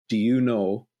Do you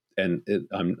know, and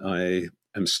I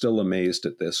am still amazed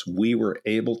at this, we were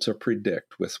able to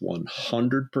predict with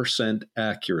 100%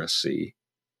 accuracy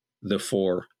the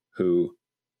 4 who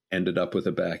ended up with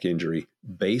a back injury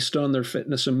based on their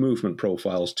fitness and movement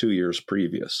profiles 2 years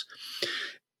previous.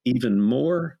 Even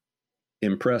more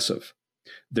impressive,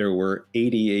 there were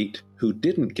 88 who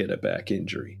didn't get a back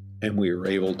injury, and we were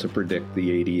able to predict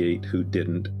the 88 who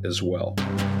didn't as well.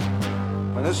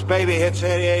 When this baby hits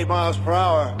 88 miles per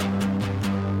hour,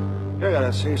 you're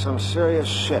gonna see some serious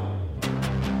shit.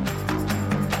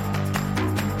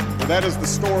 Well, that is the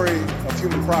story of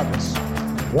human progress.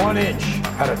 1 inch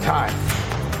at a time.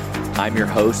 I'm your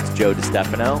host, Joe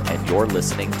DiStefano, and you're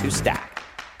listening to Stack.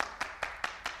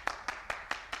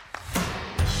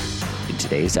 In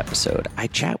today's episode, I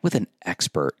chat with an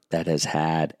expert that has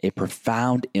had a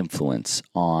profound influence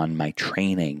on my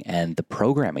training and the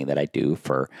programming that I do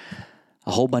for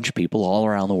a whole bunch of people all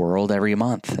around the world every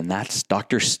month, and that's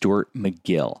Dr. Stuart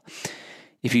McGill.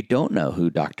 If you don't know who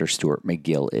Dr. Stuart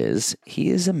McGill is, he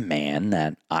is a man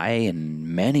that I and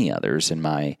many others in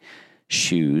my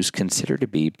shoes consider to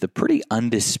be the pretty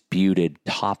undisputed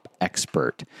top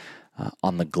expert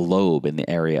on the globe in the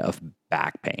area of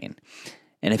back pain.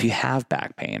 And if you have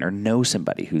back pain or know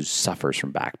somebody who suffers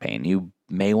from back pain, you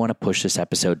may want to push this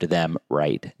episode to them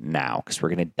right now, because we're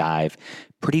going to dive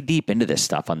pretty deep into this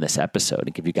stuff on this episode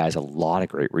and give you guys a lot of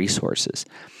great resources.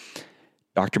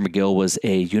 Dr. McGill was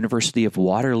a University of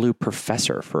Waterloo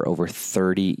professor for over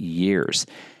 30 years.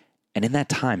 And in that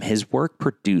time, his work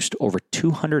produced over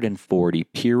 240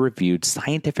 peer-reviewed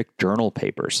scientific journal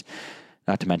papers,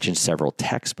 not to mention several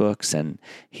textbooks, and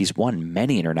he's won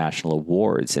many international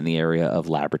awards in the area of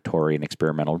laboratory and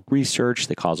experimental research,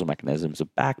 the causal mechanisms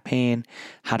of back pain,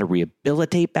 how to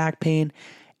rehabilitate back pain,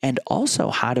 and also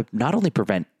how to not only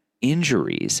prevent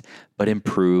injuries, but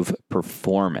improve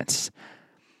performance.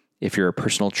 If you're a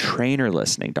personal trainer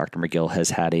listening, Dr. McGill has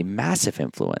had a massive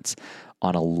influence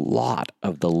on a lot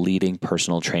of the leading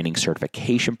personal training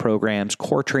certification programs,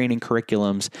 core training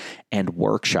curriculums, and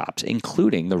workshops,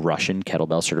 including the Russian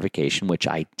kettlebell certification, which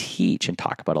I teach and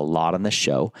talk about a lot on the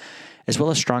show, as well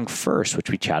as Strong First,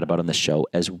 which we chat about on the show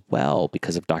as well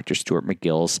because of Dr. Stuart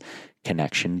McGill's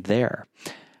connection there.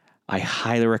 I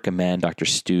highly recommend Dr.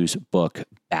 Stu's book,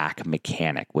 Back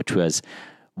Mechanic, which was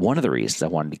one of the reasons I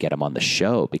wanted to get him on the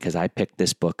show, because I picked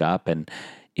this book up and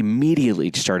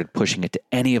immediately started pushing it to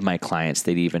any of my clients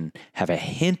they'd even have a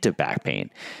hint of back pain,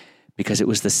 because it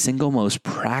was the single most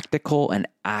practical and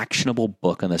actionable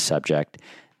book on the subject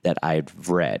that I've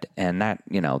read. And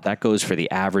that goes for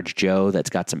the average Joe that's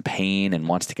got some pain and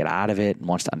wants to get out of it and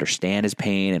wants to understand his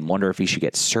pain and wonder if he should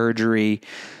get surgery,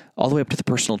 all the way up to the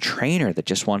personal trainer that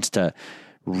just wants to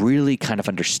really kind of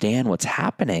understand what's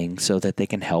happening so that they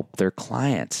can help their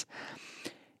clients.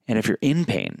 And if you're in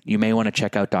pain, you may want to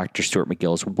check out Dr. Stuart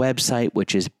McGill's website,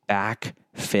 which is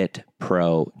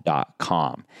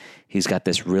backfitpro.com. He's got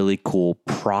this really cool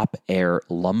prop air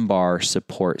lumbar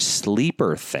support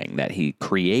sleeper thing that he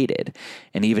created,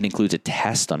 and even includes a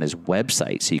test on his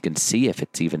website so you can see if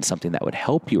it's even something that would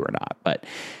help you or not. But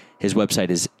his website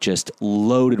is just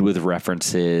loaded with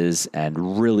references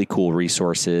and really cool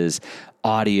resources,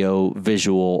 audio,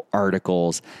 visual,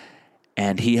 articles.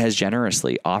 And he has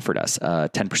generously offered us a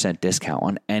 10% discount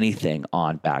on anything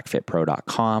on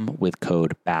backfitpro.com with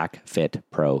code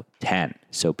BACKFITPRO10.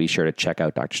 So be sure to check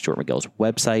out Dr. Stuart McGill's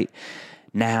website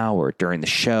now or during the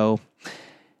show.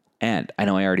 And I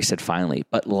know I already said finally,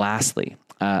 but lastly,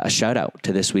 a shout out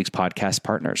to this week's podcast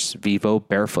partners, Vivo,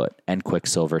 Barefoot, and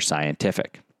Quicksilver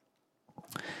Scientific.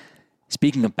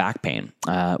 Speaking of back pain,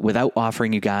 without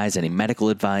offering you guys any medical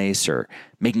advice or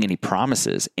making any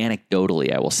promises,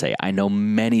 anecdotally, I will say I know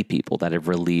many people that have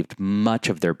relieved much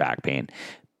of their back pain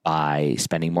by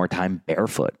spending more time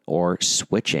barefoot or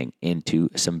switching into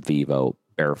some Vivo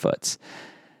Barefoots.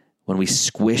 When we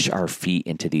squish our feet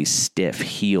into these stiff,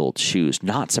 heeled shoes,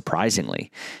 not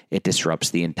surprisingly, it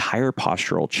disrupts the entire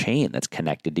postural chain that's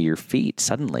connected to your feet.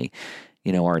 Suddenly,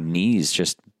 our knees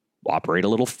just operate a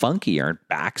little funky, our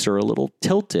backs are a little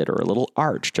tilted or a little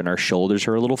arched, and our shoulders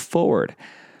are a little forward,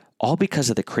 all because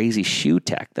of the crazy shoe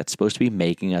tech that's supposed to be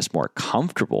making us more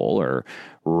comfortable or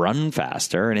run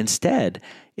faster, and instead,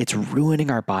 it's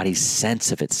ruining our body's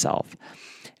sense of itself.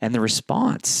 And the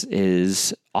response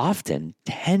is often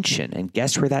tension, and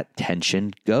guess where that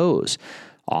tension goes?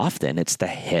 Often it's the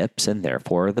hips and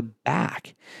therefore the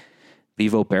back.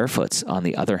 Vivo Barefoots, on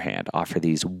the other hand, offer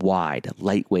these wide,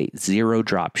 lightweight,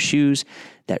 zero-drop shoes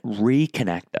that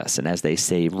reconnect us and, as they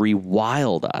say,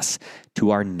 rewild us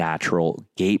to our natural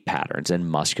gait patterns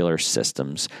and muscular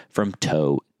systems from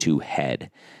toe to head.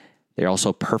 They're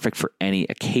also perfect for any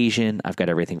occasion. I've got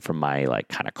everything from my like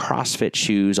kind of CrossFit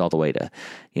shoes all the way to,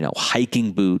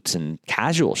 hiking boots and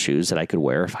casual shoes that I could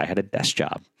wear if I had a desk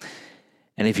job.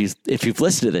 And if you've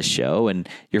listened to this show and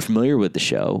you're familiar with the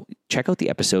show, check out the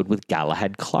episode with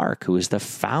Galahad Clark, who is the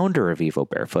founder of Evo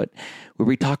Barefoot, where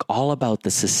we talk all about the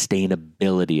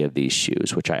sustainability of these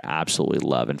shoes, which I absolutely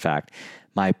love. In fact,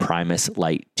 my Primus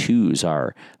Lite 2s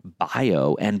are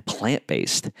bio and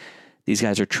plant-based. These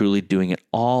guys are truly doing it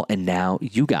all, and now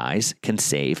you guys can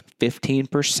save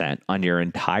 15% on your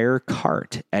entire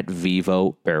cart at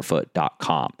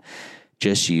vivobarefoot.com.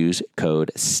 Just use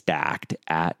code STACKED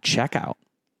at checkout.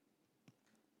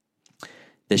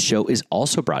 This show is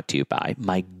also brought to you by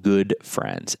my good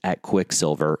friends at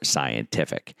Quicksilver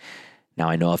Scientific. Now,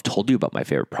 I know I've told you about my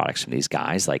favorite products from these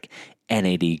guys like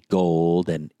NAD Gold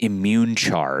and Immune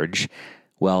Charge.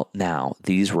 Well, now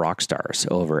these rock stars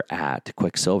over at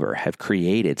Quicksilver have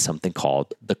created something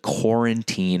called the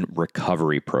Quarantine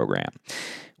Recovery Program,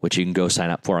 which you can go sign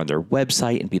up for on their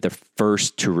website and be the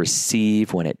first to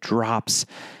receive when it drops.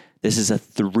 This is a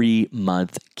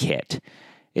 3-month kit.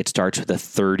 It starts with a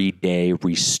 30-day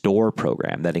restore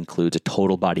program that includes a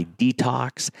total body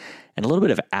detox and a little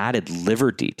bit of added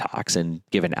liver detox. And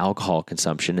given alcohol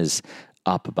consumption is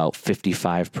up about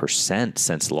 55%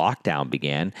 since lockdown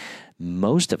began,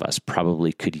 most of us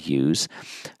probably could use.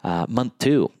 Month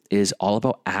 2 is all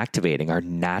about activating our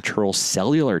natural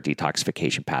cellular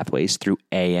detoxification pathways through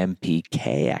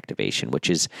AMPK activation, which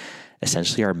is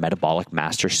essentially our metabolic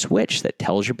master switch that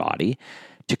tells your body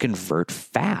to convert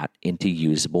fat into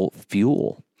usable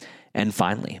fuel. And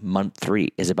finally, month 3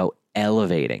 is about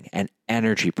elevating and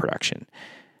energy production.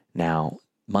 Now,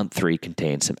 month 3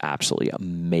 contains some absolutely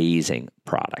amazing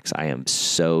products. I am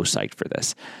so psyched for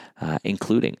this,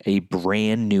 including a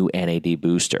brand new NAD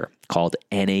booster called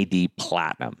NAD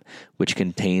Platinum, which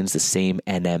contains the same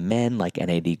NMN like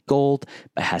NAD Gold,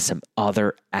 but has some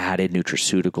other added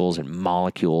nutraceuticals and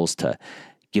molecules to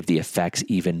give the effects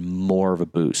even more of a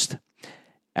boost.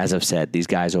 As I've said, these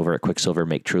guys over at Quicksilver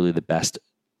make truly the best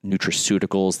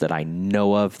nutraceuticals that I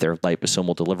know of. Their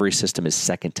liposomal delivery system is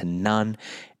second to none.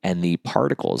 And the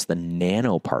particles, the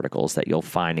nanoparticles that you'll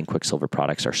find in Quicksilver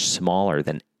products are smaller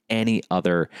than any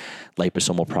other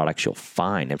liposomal products you'll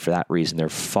find. And for that reason, they're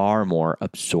far more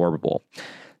absorbable.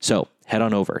 So head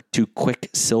on over to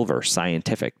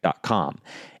quicksilverscientific.com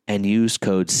and use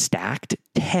code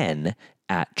STACKED10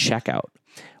 at checkout.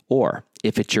 Or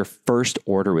if it's your first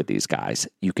order with these guys,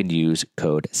 you can use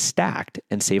code STACKED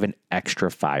and save an extra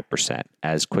 5%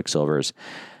 as Quicksilver's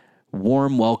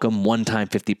warm welcome one-time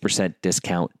 50%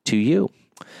 discount to you.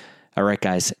 All right,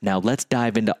 guys, now let's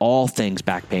dive into all things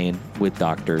back pain with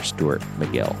Dr. Stuart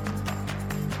McGill.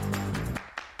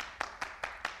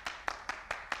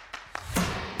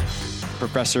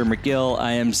 Professor McGill,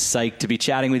 I am psyched to be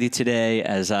chatting with you today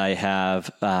as I have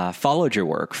followed your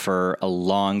work for a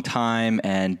long time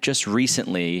and just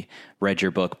recently read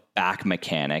your book, Back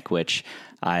Mechanic, which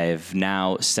I've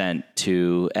now sent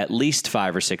to at least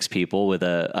 5 or 6 people with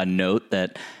a note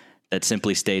that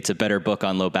simply states a better book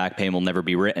on low back pain will never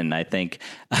be written. I think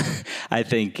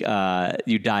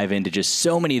you dive into just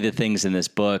so many of the things in this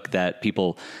book that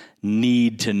people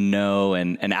need to know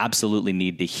and absolutely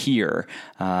need to hear.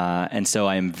 And so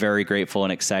I am very grateful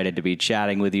and excited to be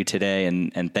chatting with you today.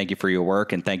 And thank you for your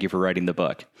work and thank you for writing the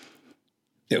book.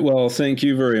 Well, thank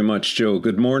you very much, Joe.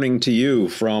 Good morning to you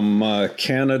from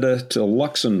Canada to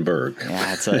Luxembourg.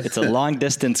 Yeah, it's a long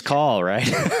distance call, right?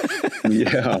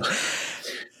 Yeah.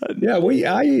 Yeah,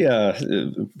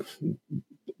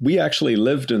 we actually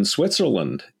lived in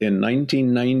Switzerland in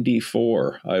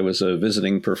 1994. I was a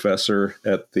visiting professor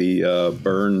at the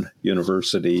Bern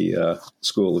University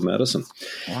School of Medicine.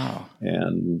 Wow.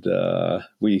 And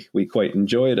we quite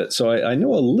enjoyed it. So I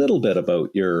know a little bit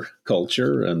about your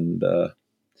culture and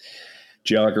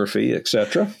geography,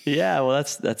 etc. Yeah, well,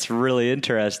 that's really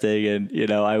interesting. And,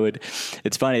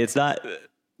 it's funny. It's not...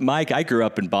 Mike, I grew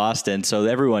up in Boston, so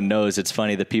everyone knows it's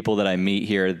funny. The people that I meet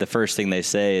here, the first thing they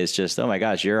say is just, oh my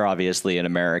gosh, you're obviously an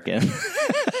American.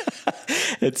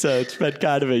 It's been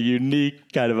kind of a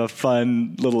unique, kind of a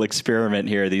fun little experiment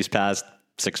here these past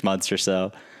 6 months or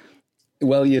so.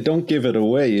 Well, you don't give it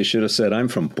away. You should have said, I'm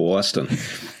from Boston.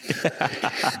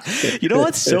 You know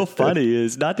what's so funny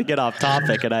is, not to get off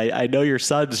topic, and I know your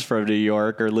son's from New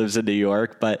York or lives in New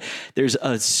York, but there's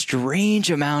a strange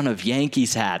amount of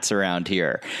Yankees hats around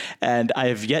here. And I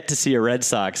have yet to see a Red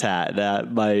Sox hat.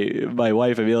 My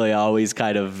wife, Amelia, always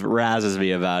kind of razzes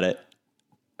me about it.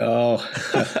 Oh.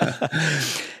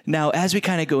 Now, as we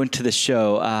kind of go into the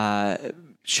show,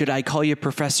 should I call you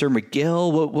Professor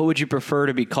McGill? What would you prefer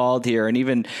to be called here? And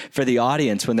even for the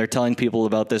audience, when they're telling people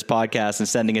about this podcast and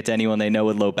sending it to anyone they know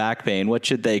with low back pain, what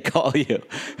should they call you?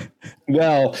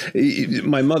 Well,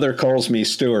 my mother calls me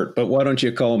Stuart, but why don't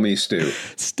you call me Stu?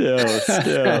 Stu.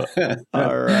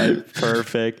 All right,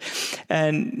 perfect.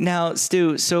 And now,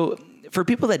 Stu, so for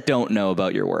people that don't know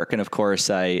about your work, and of course,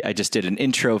 I just did an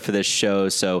intro for this show,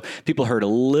 so people heard a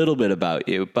little bit about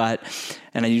you,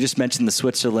 and you just mentioned the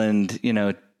Switzerland,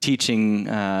 teaching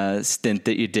stint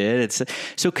that you did.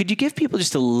 So could you give people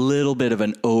just a little bit of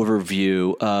an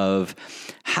overview of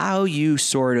how you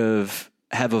sort of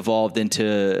have evolved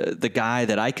into the guy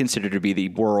that I consider to be the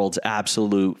world's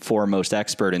absolute foremost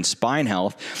expert in spine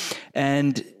health?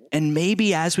 And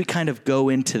maybe as we kind of go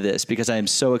into this, because I am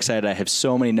so excited, I have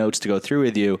so many notes to go through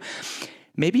with you,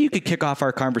 maybe you could kick off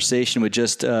our conversation with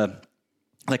just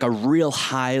like a real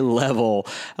high level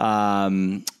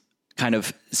kind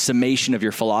of summation of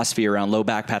your philosophy around low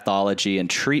back pathology and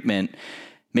treatment,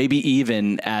 maybe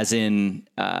even as in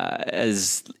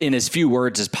as few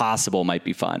words as possible might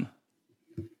be fun.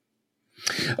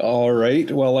 All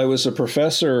right. Well, I was a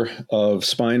professor of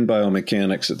spine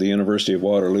biomechanics at the University of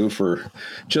Waterloo for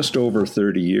just over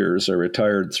 30 years. I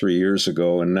retired 3 years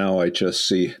ago, and now I just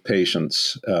see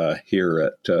patients here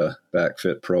at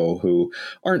BackFit Pro who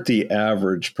aren't the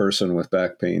average person with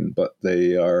back pain, but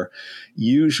they are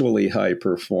usually high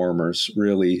performers,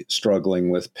 really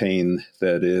struggling with pain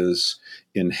that is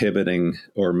inhibiting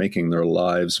or making their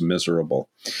lives miserable.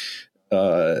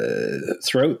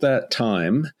 Throughout that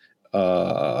time,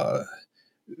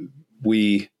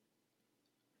 we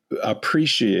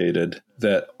appreciated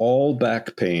that all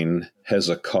back pain has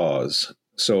a cause.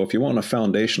 So if you want a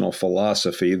foundational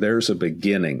philosophy, there's a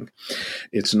beginning.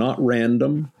 It's not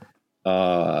random.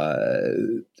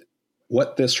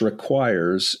 What this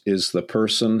requires is the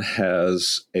person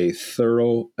has a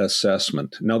thorough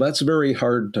assessment. Now, that's very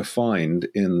hard to find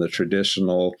in the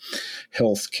traditional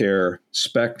healthcare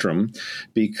spectrum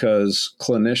because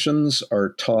clinicians are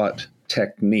taught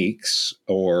techniques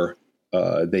or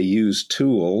they use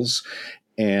tools,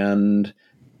 and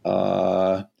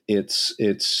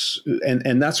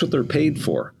and that's what they're paid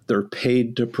for. They're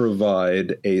paid to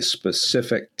provide a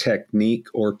specific technique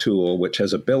or tool which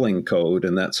has a billing code,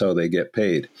 and that's how they get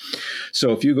paid.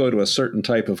 So if you go to a certain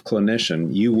type of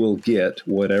clinician, you will get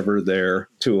whatever their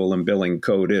tool and billing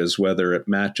code is, whether it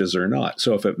matches or not.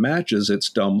 So if it matches, it's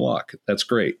dumb luck. That's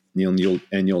great. You'll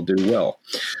do well.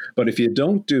 But if you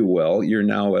don't do well, you're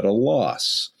now at a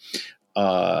loss.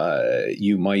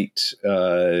 You might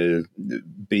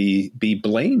be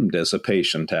blamed as a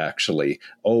patient, actually.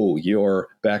 Oh, your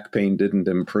back pain didn't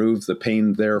improve. The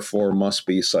pain, therefore, must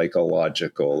be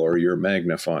psychological, or you're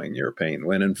magnifying your pain,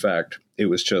 when in fact, it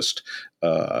was just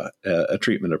a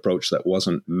treatment approach that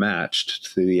wasn't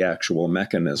matched to the actual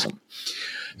mechanism.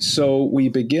 So we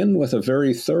begin with a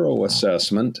very thorough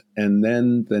assessment, and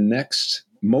then the next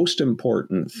most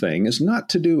important thing is not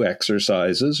to do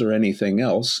exercises or anything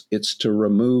else. It's to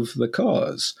remove the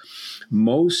cause.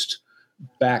 Most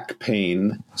back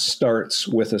pain starts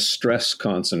with a stress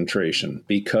concentration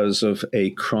because of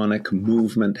a chronic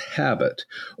movement habit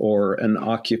or an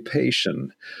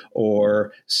occupation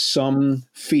or some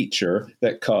feature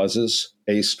that causes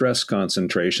a stress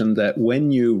concentration that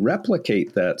when you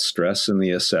replicate that stress in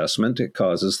the assessment, it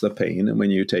causes the pain. And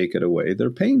when you take it away, their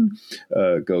pain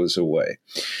goes away.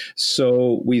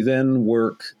 So we then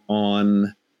work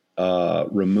on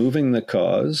removing the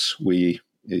cause. We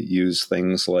use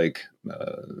things like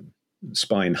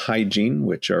spine hygiene,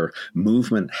 which are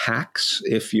movement hacks,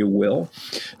 if you will,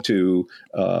 to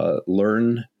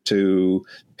learn to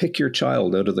pick your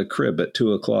child out of the crib at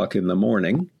 2:00 in the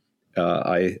morning.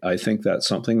 I think that's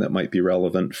something that might be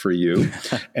relevant for you,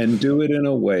 and do it in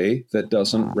a way that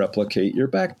doesn't replicate your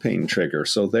back pain trigger.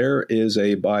 So there is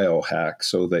a biohack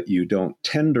so that you don't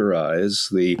tenderize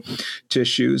the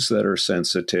tissues that are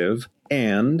sensitive,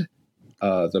 and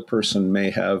the person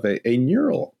may have a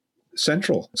neural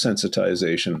central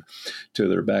sensitization to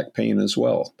their back pain as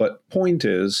well. But point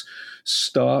is,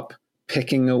 stop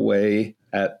picking away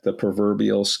at the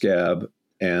proverbial scab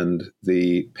and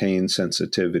the pain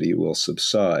sensitivity will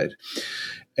subside.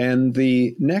 And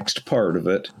the next part of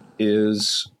it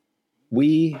is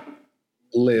we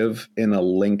live in a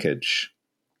linkage.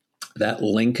 That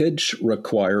linkage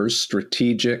requires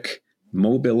strategic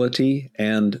mobility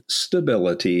and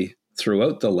stability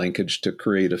throughout the linkage to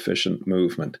create efficient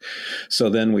movement. So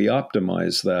then we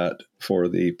optimize that for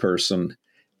the person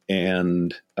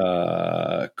and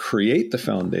create the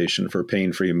foundation for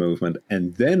pain-free movement.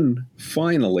 And then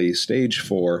finally, stage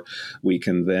 4, we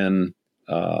can then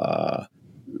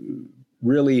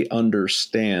really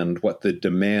understand what the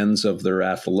demands of their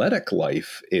athletic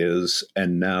life is,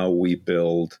 and now we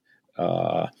build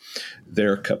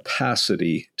their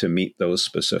capacity to meet those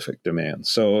specific demands.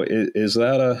 So is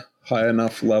that a high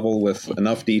enough level with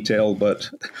enough detail, but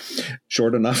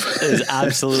short enough? It's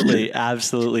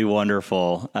absolutely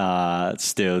wonderful,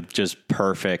 Stu. Just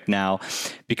perfect. Now,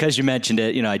 because you mentioned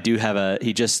it, I do have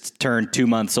he just turned 2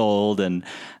 months old, and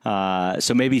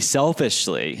so maybe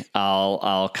selfishly,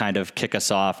 I'll kind of kick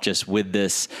us off just with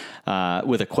this,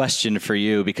 with a question for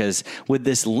you, because with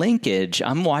this linkage,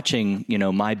 I'm watching,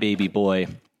 my baby boy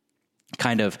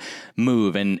kind of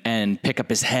move and pick up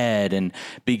his head and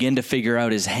begin to figure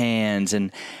out his hands.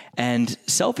 And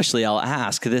selfishly, I'll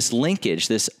ask, this linkage,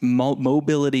 this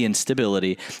mobility and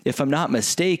stability, if I'm not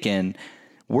mistaken,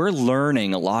 we're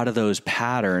learning a lot of those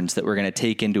patterns that we're going to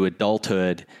take into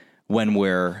adulthood when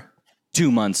we're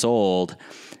 2 months old.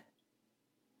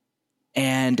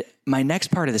 And my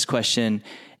next part of this question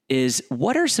is,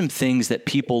 what are some things that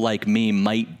people like me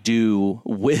might do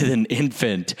with an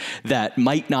infant that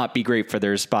might not be great for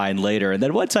their spine later? And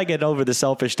then once I get over the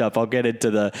selfish stuff, I'll get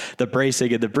into the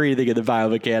bracing and the breathing and the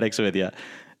biomechanics with you.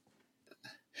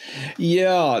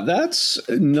 Yeah, that's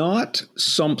not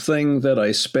something that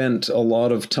I spent a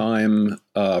lot of time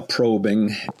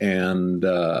probing and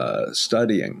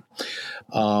studying.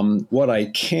 What I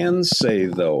can say,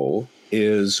 though,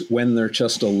 is when they're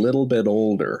just a little bit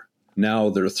older, now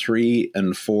they're 3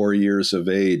 and 4 years of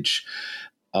age,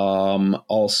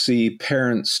 I'll see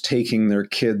parents taking their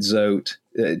kids out,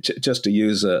 just to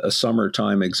use a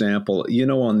summertime example,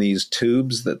 on these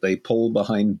tubes that they pull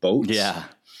behind boats. Yeah.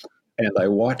 And I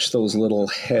watch those little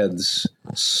heads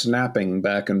snapping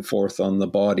back and forth on the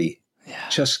body,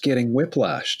 just getting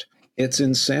whiplashed. It's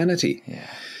insanity.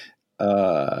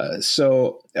 Yeah.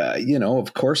 So,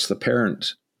 of course, the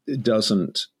parent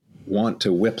doesn't want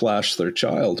to whiplash their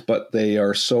child, but they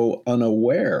are so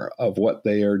unaware of what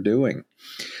they are doing.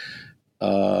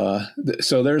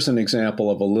 So there's an example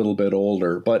of a little bit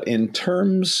older. But in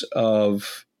terms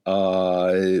of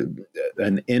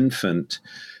an infant,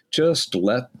 just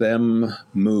let them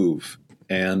move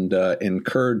and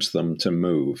encourage them to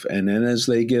move. And then as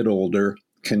they get older,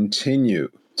 continue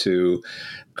to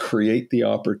create the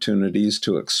opportunities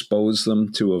to expose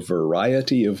them to a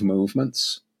variety of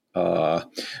movements.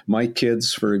 My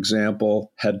kids, for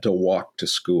example, had to walk to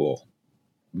school.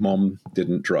 Mom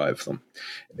didn't drive them.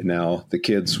 Now, the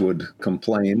kids would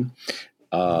complain,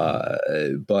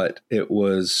 but it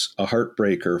was a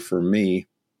heartbreaker for me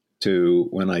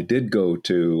when I did go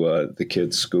to the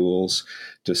kids' schools,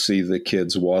 to see the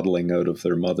kids waddling out of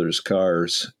their mother's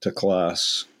cars to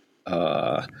class. And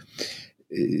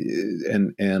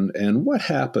what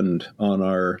happened on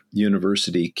our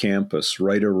university campus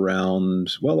right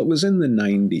around, it was in the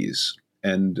 90s.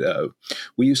 And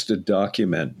we used to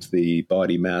document the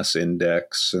body mass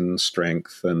index and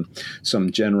strength and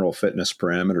some general fitness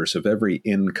parameters of every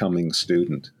incoming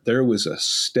student. There was a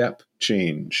step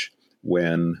change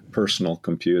when personal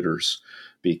computers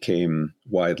became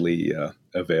widely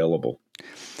available.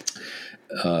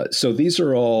 So these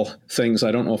are all things,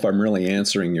 I don't know if I'm really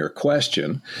answering your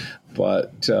question,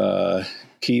 but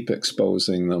keep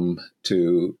exposing them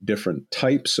to different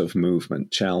types of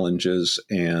movement challenges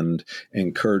and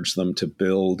encourage them to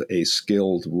build a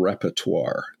skilled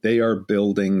repertoire. They are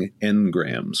building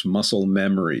engrams, muscle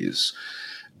memories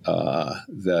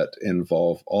that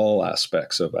involve all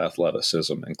aspects of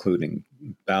athleticism, including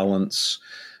balance,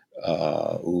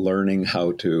 learning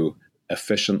how to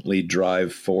efficiently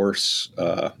drive force,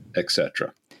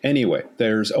 etc. Anyway,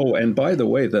 and by the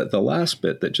way, the last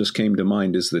bit that just came to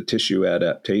mind is the tissue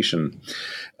adaptation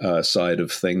side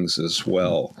of things as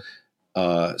well.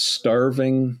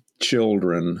 Starving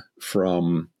children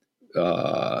from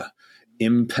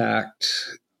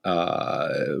impact,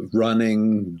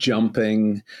 running,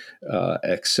 jumping,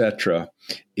 etc.,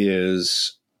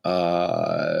 is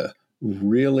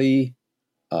really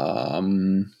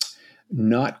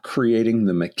not creating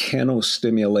the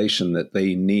mechanostimulation that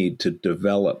they need to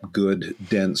develop good,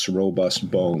 dense, robust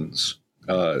bones.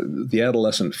 The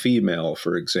adolescent female,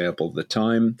 for example, the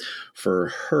time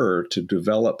for her to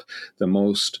develop the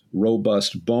most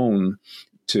robust bone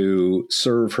to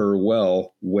serve her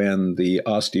well when the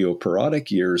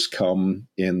osteoporotic years come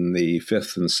in the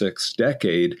 5th and 6th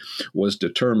decade was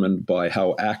determined by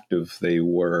how active they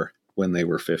were when they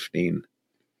were 15.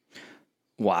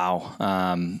 Wow.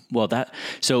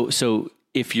 So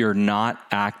if you're not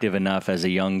active enough as a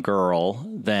young girl,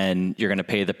 then you're going to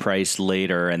pay the price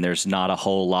later, and there's not a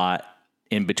whole lot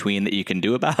in between that you can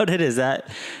do about it? Is that?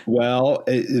 Well,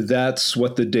 that's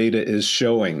what the data is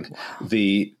showing. Wow.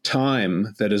 The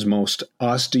time that is most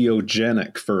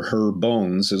osteogenic for her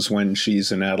bones is when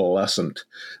she's an adolescent.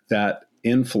 That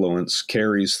influence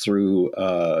carries through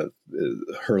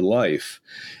her life.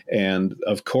 And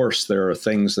of course, there are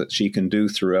things that she can do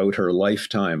throughout her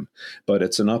lifetime, but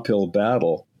it's an uphill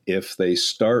battle if they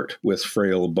start with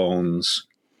frail bones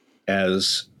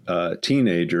as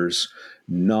teenagers,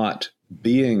 not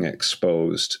being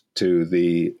exposed to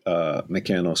the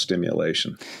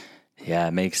mechanostimulation. Yeah,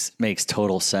 it makes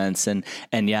total sense. And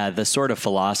yeah, the sort of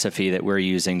philosophy that we're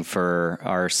using for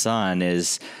our son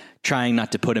is trying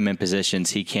not to put him in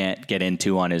positions he can't get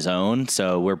into on his own.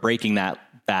 So we're breaking that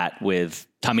with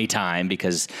tummy time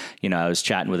because, I was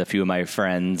chatting with a few of my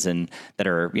friends and that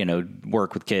are,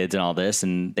 work with kids and all this,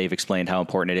 and they've explained how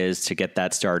important it is to get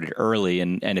that started early.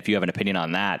 And if you have an opinion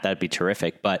on that, that'd be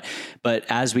terrific. But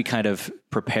as we kind of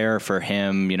prepare for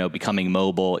him, becoming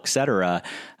mobile, et cetera,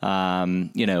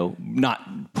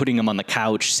 not putting him on the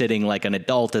couch, sitting like an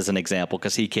adult as an example,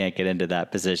 because he can't get into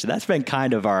that position. That's been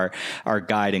kind of our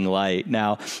guiding light.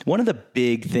 Now, one of the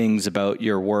big things about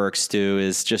your work, Stu,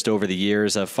 is just over the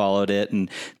years I've followed it, and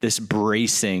this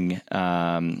bracing,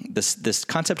 this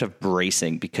concept of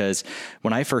bracing, because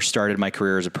when I first started my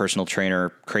career as a personal trainer,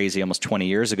 crazy, almost 20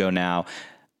 years ago now,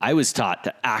 I was taught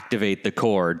to activate the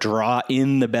core, draw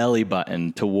in the belly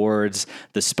button towards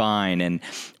the spine. And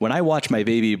when I watch my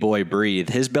baby boy breathe,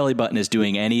 his belly button is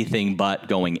doing anything but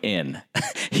going in.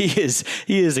 He is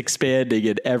expanding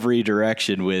in every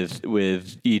direction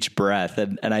with each breath.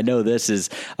 And I know this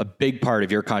is a big part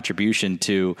of your contribution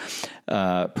to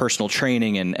personal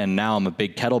training. And now I'm a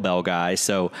big kettlebell guy.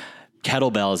 So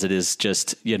kettlebells, it is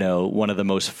just, one of the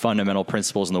most fundamental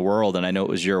principles in the world. And I know it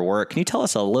was your work. Can you tell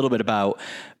us a little bit about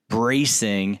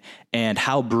bracing and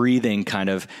how breathing kind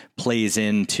of plays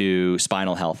into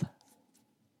spinal health?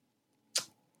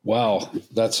 Wow,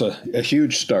 that's a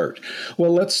huge start.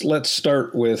 Well, let's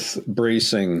start with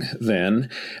bracing then,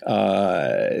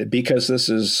 because this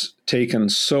is taken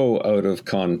so out of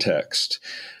context.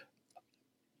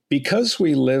 Because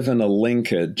we live in a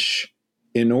linkage,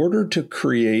 in order to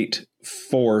create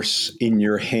force in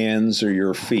your hands or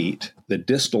your feet, the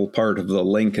distal part of the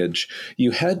linkage, you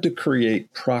had to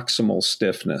create proximal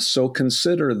stiffness. So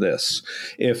consider this.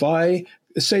 If I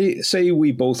say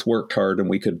we both worked hard and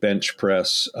we could bench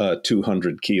press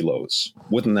 200 kilos,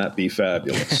 wouldn't that be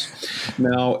fabulous?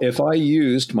 Now, if I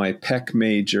used my pec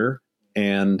major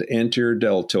and anterior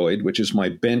deltoid, which is my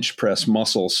bench press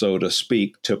muscle, so to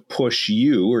speak, to push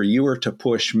you, or you are to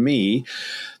push me,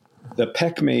 the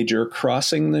pec major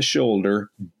crossing the shoulder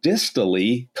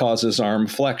distally causes arm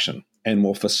flexion and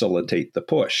will facilitate the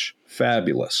push.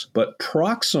 Fabulous. But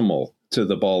proximal to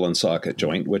the ball and socket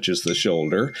joint, which is the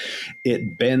shoulder,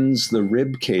 it bends the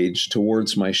rib cage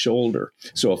towards my shoulder.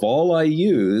 So if all I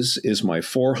use is my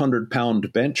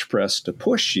 400-pound bench press to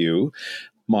push you,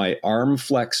 my arm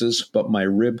flexes, but my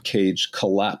rib cage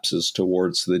collapses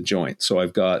towards the joint. So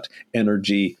I've got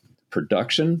energy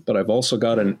production, but I've also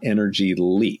got an energy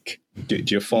leak. Do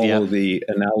you follow the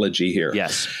analogy here?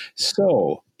 Yes.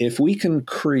 So if we can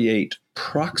create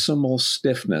proximal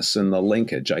stiffness in the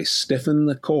linkage, I stiffen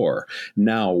the core.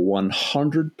 Now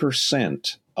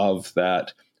 100% of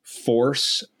that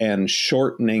force and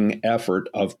shortening effort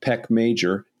of pec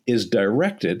major is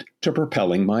directed to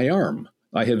propelling my arm.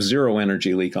 I have zero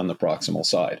energy leak on the proximal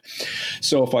side.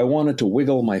 So if I wanted to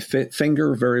wiggle my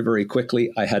finger very, very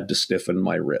quickly, I had to stiffen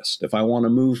my wrist. If I want to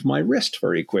move my wrist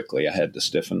very quickly, I had to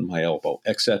stiffen my elbow,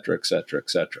 et cetera, et cetera, et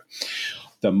cetera.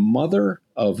 The mother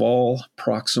of all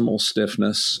proximal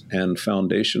stiffness and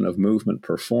foundation of movement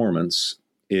performance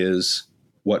is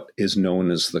what is known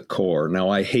as the core. Now,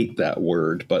 I hate that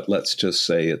word, but let's just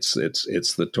say it's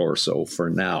the torso for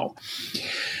now.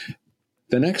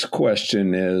 The next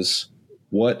question is,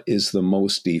 what is the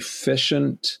most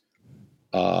efficient,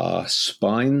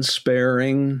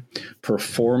 spine-sparing,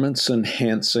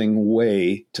 performance-enhancing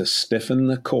way to stiffen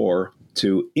the core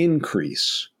to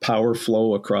increase power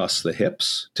flow across the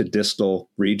hips to distal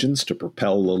regions to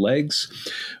propel the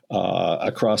legs,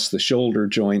 across the shoulder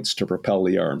joints to propel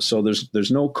the arms? So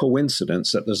there's no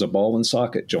coincidence that there's a ball and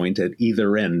socket joint at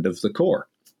either end of the core.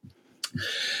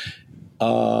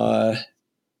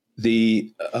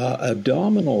 The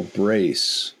abdominal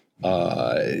brace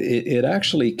It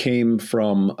actually came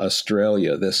from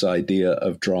Australia, this idea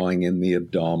of drawing in the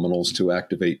abdominals to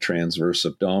activate transverse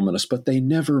abdominis, but they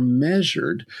never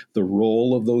measured the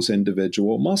role of those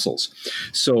individual muscles.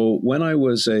 So when I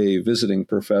was a visiting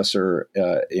professor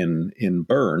in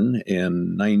Bern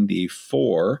in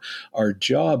 94, our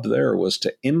job there was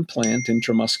to implant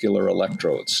intramuscular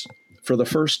electrodes for the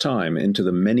first time into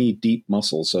the many deep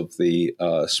muscles of the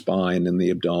spine and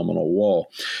the abdominal wall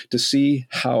to see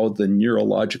how the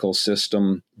neurological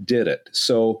system did it.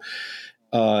 So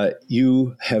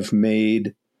you have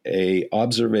made a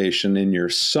observation in your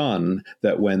son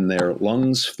that when their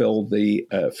lungs fill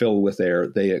with air,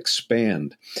 they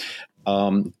expand.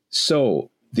 So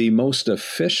the most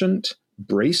efficient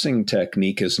bracing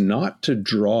technique is not to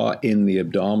draw in the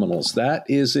abdominals. That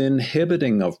is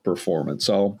inhibiting of performance.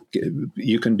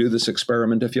 You can do this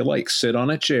experiment if you like. Sit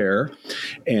on a chair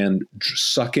and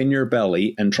suck in your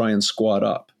belly and try and squat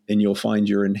up, and you'll find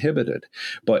you're inhibited.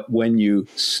 But when you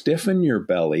stiffen your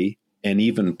belly and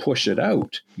even push it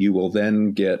out, you will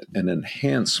then get an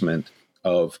enhancement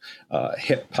of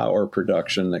hip power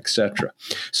production, etc.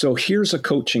 So here's a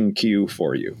coaching cue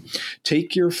for you.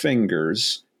 Take your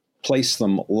fingers, place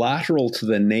them lateral to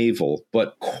the navel,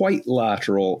 but quite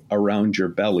lateral around your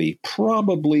belly,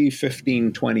 probably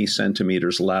 15, 20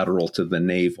 centimeters lateral to the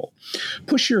navel.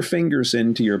 Push your fingers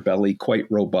into your belly quite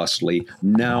robustly.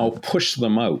 Now push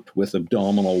them out with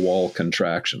abdominal wall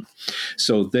contraction.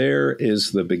 So there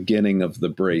is the beginning of the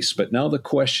brace. But now the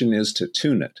question is to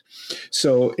tune it.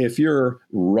 So if you're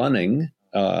running,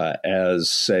 as,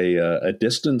 say, a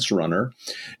distance runner,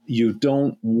 you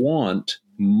don't want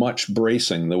much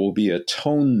bracing. There will be a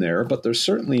tone there, but there's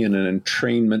certainly an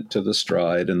entrainment to the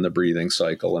stride and the breathing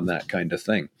cycle and that kind of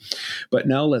thing. But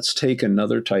now let's take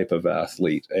another type of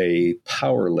athlete, a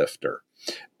power lifter,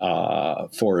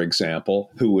 for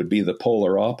example, who would be the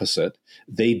polar opposite.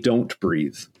 They don't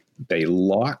breathe. They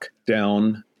lock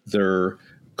down their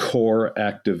core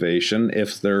activation.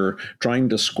 If they're trying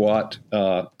to squat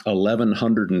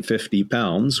 1,150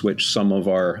 pounds, which some of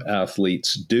our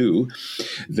athletes do,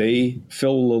 they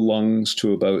fill the lungs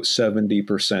to about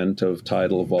 70% of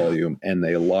tidal volume, and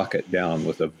they lock it down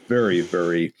with a very,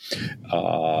 very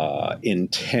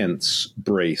intense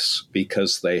brace,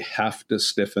 because they have to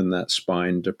stiffen that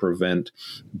spine to prevent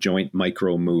joint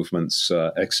micro movements,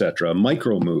 etc.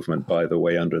 Micro movement, by the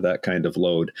way, under that kind of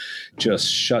load just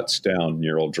shuts down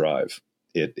neural drive.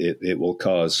 It will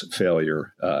cause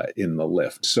failure in the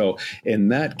lift. So in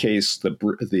that case,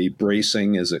 the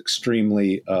bracing is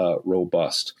extremely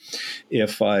robust.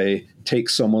 If I take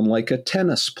someone like a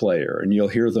tennis player, and you'll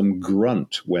hear them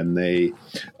grunt when they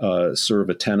serve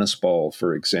a tennis ball,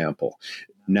 for example,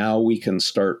 now we can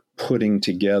start putting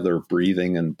together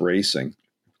breathing and bracing.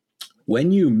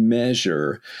 When you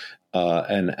measure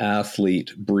an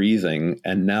athlete breathing,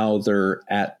 and now they're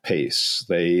at pace.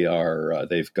 They've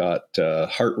got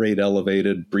heart rate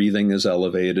elevated, breathing is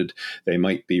elevated. They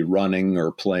might be running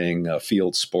or playing a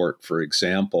field sport, for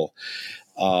example.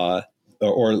 Or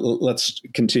let's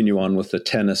continue on with the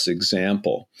tennis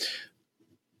example.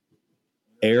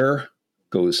 Air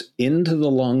goes into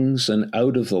the lungs and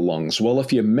out of the lungs. Well,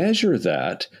 if you measure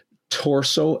that,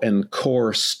 torso and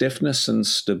core stiffness and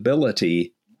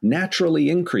stability naturally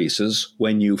increases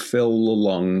when you fill the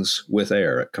lungs with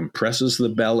air. It compresses the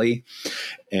belly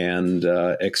and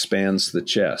expands the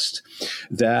chest.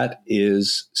 That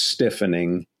is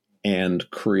stiffening and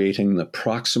creating the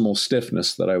proximal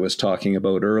stiffness that I was talking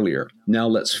about earlier. Now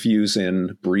let's fuse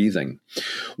in breathing.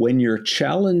 When you're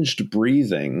challenged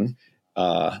breathing,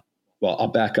 well, I'll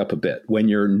back up a bit. When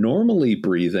you're normally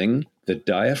breathing, the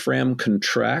diaphragm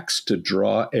contracts to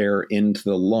draw air into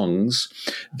the lungs.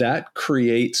 That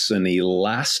creates an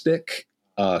elastic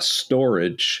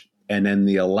storage, and then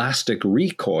the elastic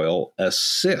recoil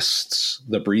assists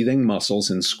the breathing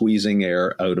muscles in squeezing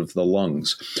air out of the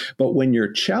lungs. But when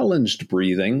you're challenged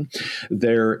breathing,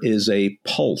 there is a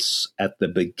pulse at the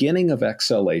beginning of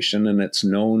exhalation, and it's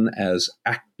known as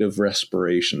active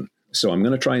respiration. So I'm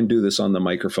going to try and do this on the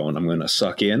microphone. I'm going to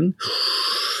suck in,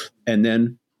 and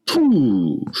then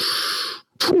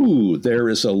there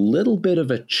is a little bit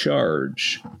of a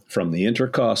charge from the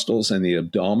intercostals and the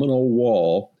abdominal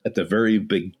wall at the very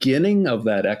beginning of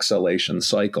that exhalation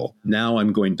cycle. Now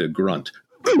I'm going to grunt.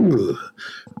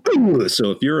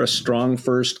 So if you're a strong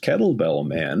first kettlebell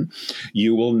man,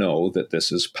 you will know that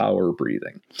this is power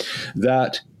breathing.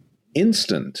 That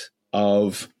instant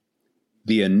of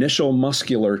the initial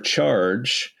muscular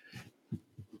charge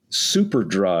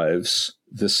superdrives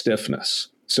the stiffness.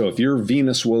 So if you're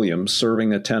Venus Williams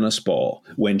serving a tennis ball,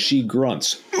 when she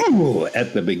grunts "ooh"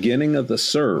 at the beginning of the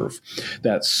serve,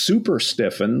 that super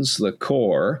stiffens the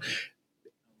core,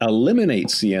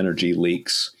 eliminates the energy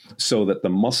leaks so that the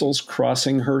muscles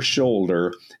crossing her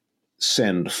shoulder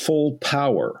send full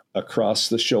power across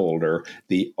the shoulder.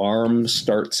 The arm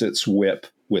starts its whip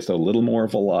with a little more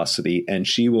velocity, and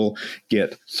she will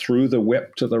get through the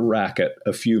whip to the racket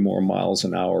a few more miles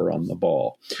an hour on the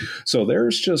ball. So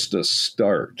there's just a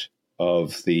start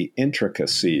of the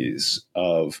intricacies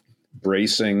of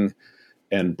bracing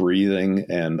and breathing.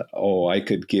 And, I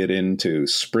could get into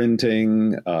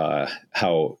sprinting,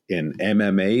 how in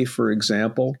MMA, for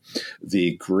example,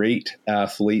 the great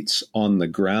athletes on the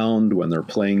ground when they're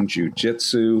playing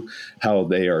jiu-jitsu, how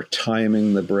they are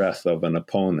timing the breath of an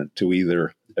opponent to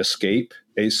either escape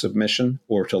a submission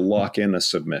or to lock in a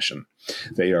submission.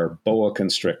 They are boa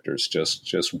constrictors,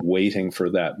 just waiting for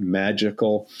that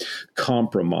magical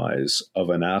compromise of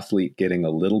an athlete getting a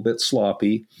little bit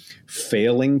sloppy,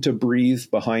 failing to breathe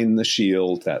behind the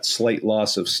shield, that slight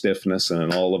loss of stiffness, and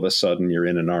then all of a sudden you're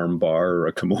in an arm bar or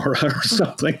a Kimura or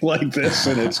something like this,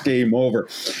 and it's game over.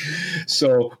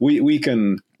 So we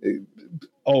can,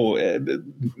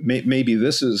 maybe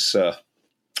this is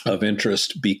of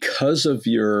interest because of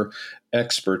your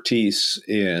expertise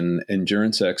in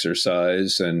endurance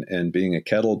exercise and being a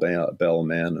kettlebell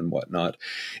man and whatnot.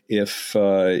 If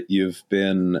you've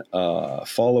been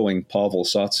following Pavel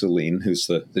Tsatsouline, who's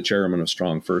the chairman of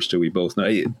Strong First, who we both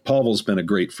know, Pavel's been a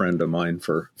great friend of mine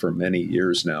for many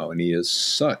years now, and he is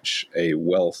such a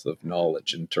wealth of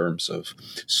knowledge in terms of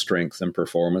strength and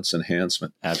performance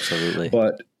enhancement. Absolutely.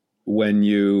 But when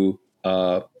you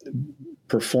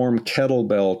perform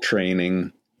kettlebell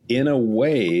training in a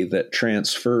way that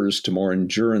transfers to more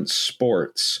endurance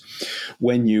sports,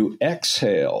 when you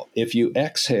exhale, if you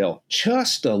exhale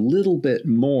just a little bit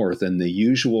more than the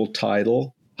usual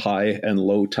tidal, high and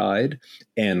low tide,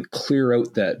 and clear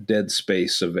out that dead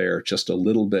space of air just a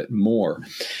little bit more,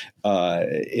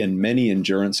 in many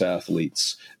endurance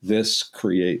athletes, this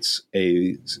creates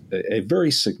a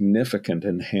very significant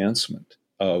enhancement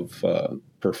of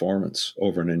performance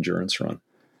over an endurance run.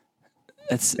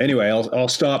 Anyway, I'll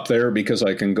stop there because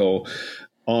I can go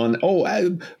on.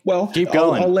 Keep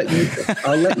going. I'll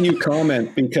let you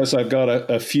comment because I've got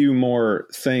a few more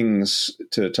things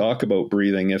to talk about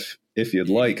breathing if you'd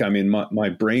like. I mean, my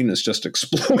brain is just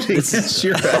exploding as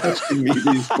you're asking me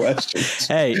these questions.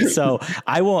 Hey, so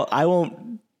I won't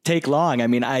take long. I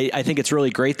mean, I think it's really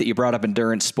great that you brought up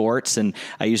endurance sports, and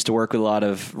I used to work with a lot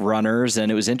of runners,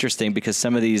 and it was interesting because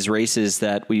some of these races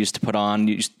that we used to put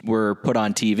on were put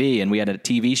on TV, and we had a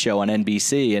TV show on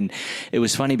NBC, and it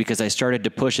was funny because I started to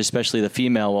push, especially the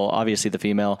female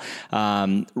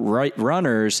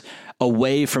runners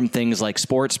away from things like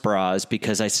sports bras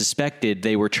because I suspected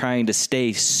they were trying to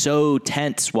stay so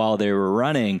tense while they were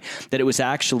running that it was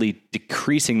actually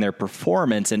decreasing their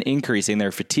performance and increasing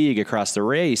their fatigue across the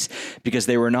race because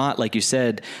they were not, like you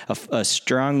said, a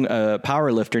strong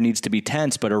power lifter needs to be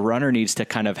tense, but a runner needs to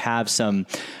kind of have some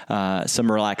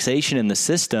relaxation in the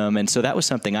system. And so that was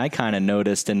something I kind of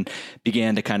noticed and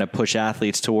began to kind of push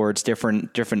athletes towards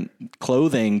different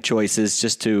clothing choices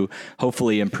just to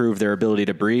hopefully improve their ability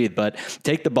to breathe. But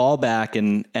take the ball back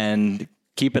and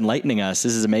keep enlightening us.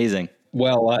 This is amazing.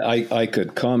 Well, I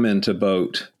could comment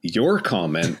about your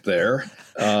comment there.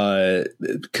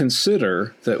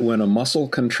 Consider that when a muscle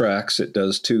contracts, it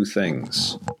does two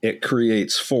things. It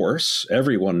creates force.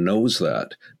 Everyone knows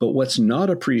that. But what's not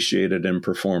appreciated in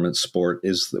performance sport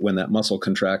is that when that muscle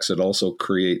contracts, it also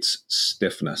creates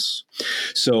stiffness.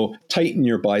 So tighten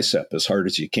your bicep as hard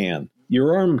as you can.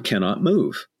 Your arm cannot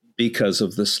move because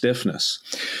of the stiffness.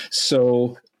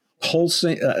 So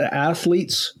pulsing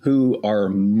athletes who are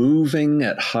moving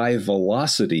at high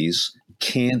velocities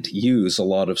can't use a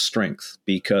lot of strength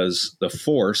because the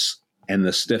force and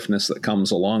the stiffness that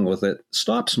comes along with it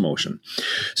stops motion.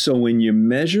 So when you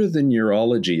measure the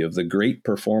neurology of the great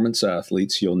performance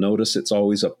athletes, you'll notice it's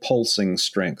always a pulsing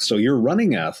strength. So your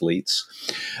running athletes,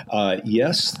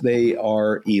 yes, they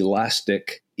are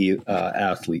elastic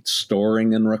athletes,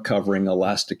 storing and recovering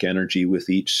elastic energy with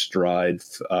each stride,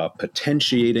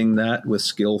 potentiating that with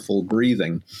skillful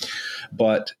breathing.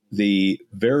 But the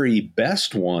very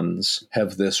best ones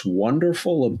have this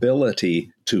wonderful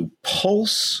ability to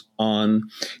pulse on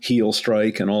heel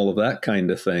strike and all of that kind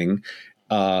of thing.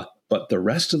 But the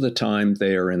rest of the time,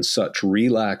 they are in such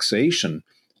relaxation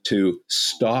to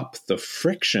stop the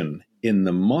friction in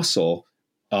the muscle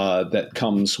that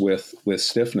comes with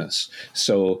stiffness.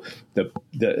 So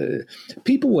the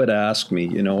people would ask me,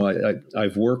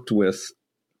 I've worked with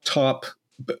top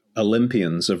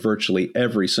Olympians of virtually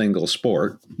every single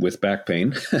sport with back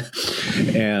pain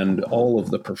and all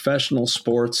of the professional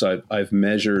sports. I've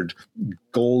measured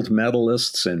gold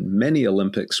medalists in many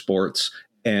Olympic sports.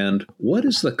 And what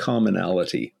is the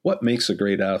commonality? What makes a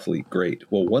great athlete great?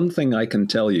 Well, one thing I can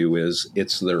tell you is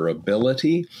it's their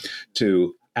ability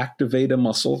to activate a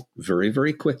muscle very,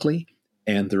 very quickly,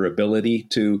 and their ability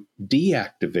to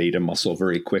deactivate a muscle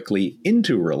very quickly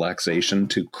into relaxation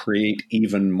to create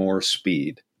even more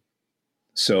speed.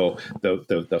 So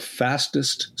the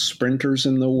fastest sprinters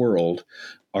in the world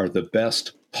are the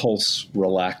best pulse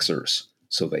relaxers.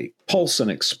 So they pulse and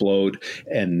explode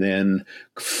and then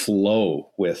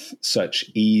flow with such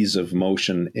ease of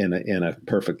motion in a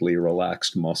perfectly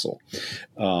relaxed muscle.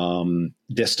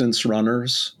 Distance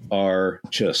runners are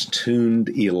just tuned,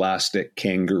 elastic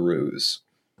kangaroos.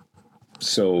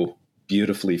 So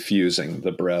beautifully fusing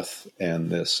the breath and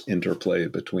this interplay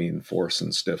between force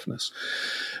and stiffness.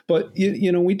 But,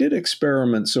 we did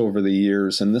experiments over the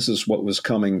years, and this is what was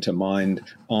coming to mind,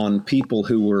 on people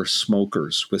who were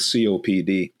smokers with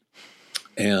COPD.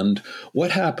 And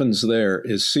what happens there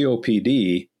is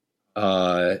COPD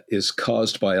is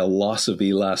caused by a loss of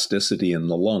elasticity in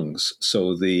the lungs.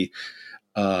 So the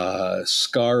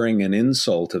scarring and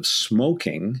insult of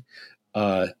smoking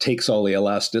takes all the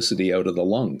elasticity out of the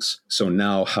lungs. So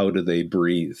now how do they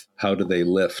breathe? How do they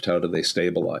lift? How do they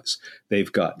stabilize?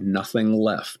 They've got nothing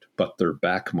left but their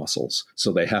back muscles.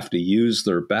 So they have to use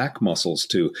their back muscles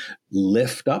to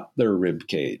lift up their rib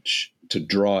cage to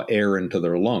draw air into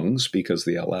their lungs because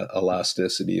the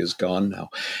elasticity is gone now.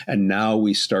 And now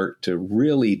we start to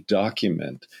really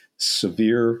document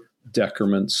severe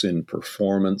decrements in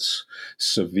performance,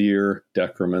 severe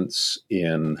decrements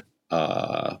in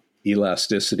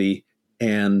elasticity,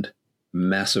 and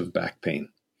massive back pain.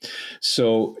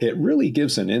 So it really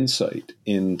gives an insight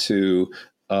into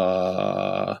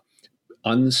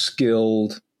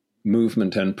unskilled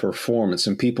movement and performance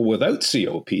in people without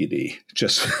COPD,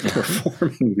 just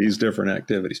performing these different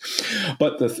activities.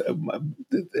 But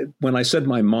when I said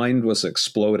my mind was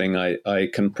exploding, I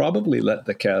can probably let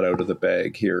the cat out of the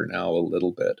bag here now a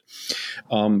little bit.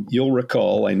 You'll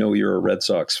recall, I know you're a Red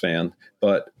Sox fan,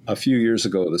 but a few years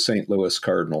ago, the St. Louis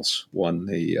Cardinals won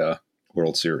the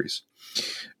World Series.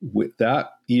 With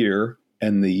that year,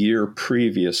 and the year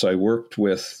previous, I worked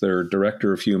with their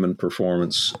director of human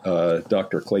performance,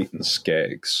 Dr. Clayton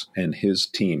Skaggs, and his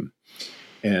team.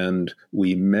 And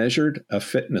we measured a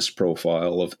fitness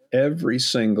profile of every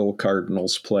single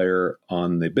Cardinals player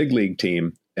on the big league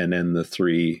team and then the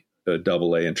three AA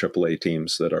and AAA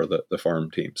teams that are the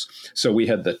farm teams. So we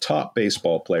had the top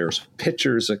baseball players,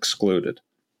 pitchers excluded.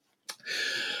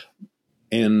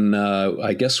 And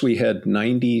I guess we had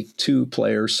 92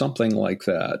 players, something like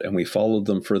that. And we followed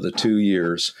them for the 2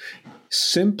 years,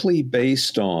 simply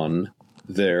based on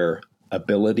their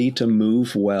ability to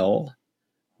move well,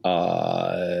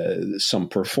 some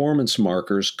performance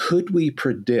markers. Could we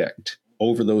predict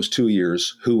over those 2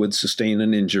 years who would sustain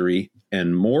an injury,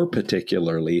 and more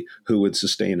particularly, who would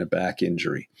sustain a back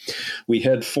injury? We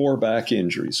had 4 back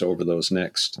injuries over those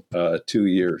next 2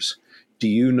 years. Do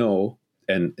you know?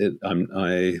 And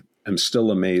I am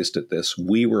still amazed at this.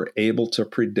 We were able to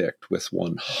predict with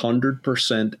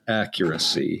 100%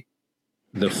 accuracy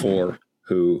the 4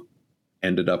 who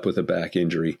ended up with a back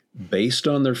injury based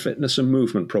on their fitness and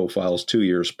movement profiles 2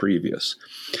 years previous.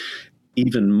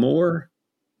 Even more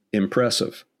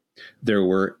impressive, there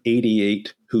were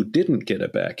 88 who didn't get a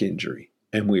back injury.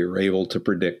 And we were able to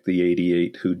predict the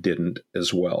 88 who didn't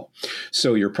as well.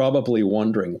 So you're probably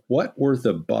wondering, what were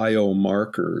the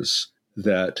biomarkers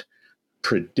that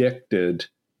predicted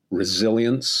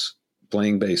resilience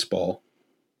playing baseball?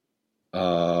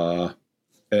 Am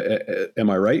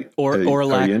I right? Or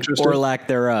lack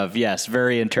thereof. Yes,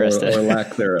 very interested. Or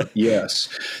lack thereof. Yes.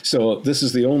 So this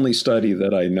is the only study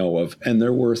that I know of, and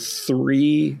there were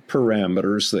 3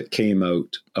 parameters that came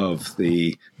out of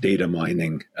the data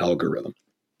mining algorithm.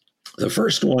 The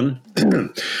first one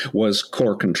was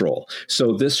core control.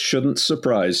 So this shouldn't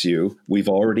surprise you. We've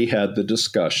already had the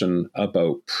discussion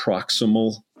about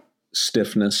proximal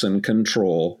stiffness and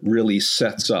control really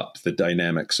sets up the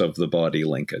dynamics of the body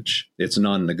linkage. It's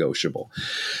non-negotiable.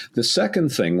 The second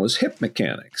thing was hip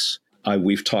mechanics.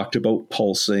 We've talked about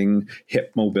pulsing,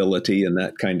 hip mobility, and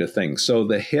that kind of thing. So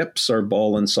the hips are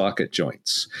ball and socket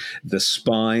joints. The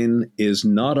spine is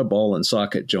not a ball and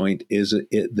socket joint.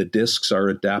 The discs are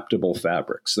adaptable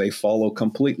fabrics. They follow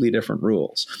completely different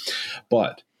rules.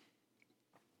 But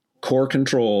core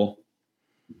control,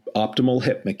 optimal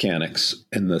hip mechanics,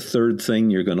 and the third thing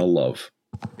you're going to love,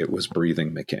 It was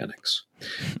breathing mechanics.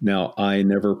 Now, I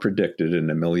never predicted in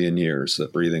a million years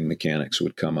that breathing mechanics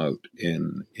would come out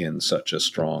in such a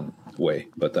strong way,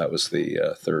 but that was the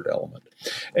third element.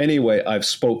 Anyway, I've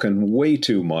spoken way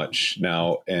too much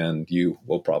now, and you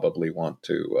will probably want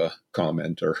to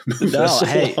comment or move us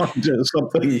along to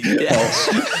something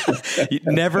else.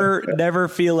 Never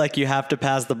feel like you have to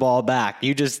pass the ball back.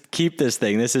 You just keep this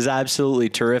thing. This is absolutely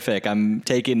terrific. I'm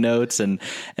taking notes and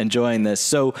enjoying this.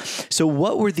 So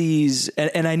what were these?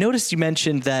 And I noticed you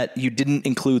mentioned that you didn't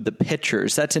include the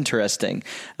pitchers. That's interesting.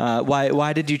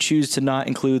 Why did you choose to not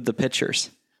include the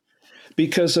pitchers?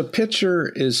 Because a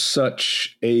pitcher is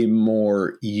such a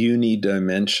more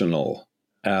unidimensional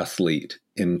athlete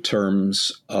in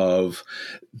terms of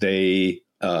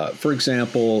for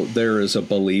example, there is a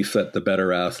belief that the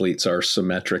better athletes are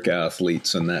symmetric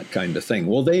athletes and that kind of thing.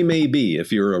 Well, they may be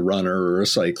if you're a runner or a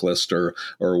cyclist or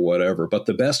whatever, but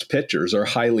the best pitchers are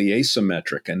highly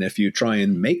asymmetric. And if you try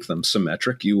and make them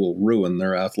symmetric, you will ruin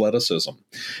their athleticism.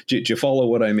 Do you follow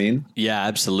what I mean? Yeah,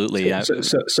 absolutely.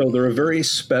 So they're a very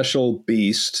special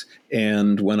beast.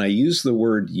 And when I use the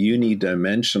word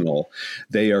unidimensional,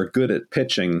 they are good at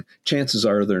pitching. Chances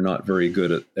are they're not very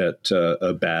good at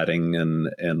batting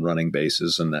and running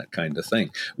bases and that kind of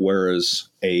thing. Whereas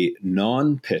a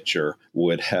non-pitcher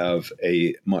would have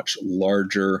a much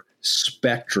larger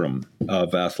spectrum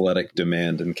of athletic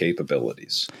demand and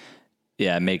capabilities.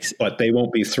 Yeah, but they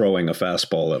won't be throwing a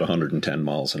fastball at 110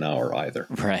 miles an hour either.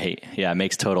 Right. Yeah, it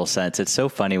makes total sense. It's so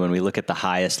funny when we look at the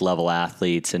highest level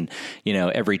athletes and,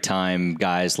 every time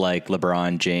guys like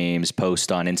LeBron James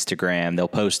post on Instagram, they'll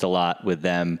post a lot with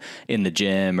them in the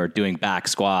gym or doing back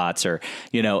squats or,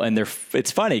 and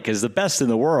it's funny because the best in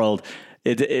the world,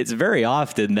 it's very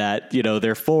often that,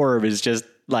 their form is just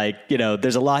like,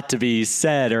 there's a lot to be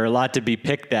said or a lot to be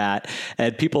picked at.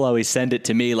 And people always send it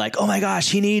to me like, oh my gosh,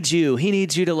 he needs you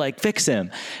to like fix him.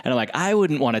 And I'm like, I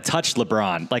wouldn't want to touch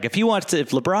LeBron. Like if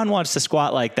LeBron wants to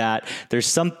squat like that, there's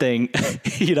something,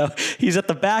 he's at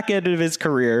the back end of his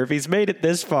career. If he's made it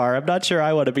this far, I'm not sure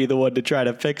I want to be the one to try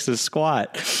to fix his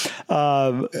squat.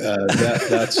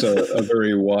 That's a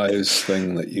very wise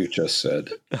thing that you just said.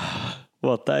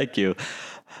 Well, thank you.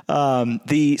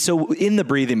 So in the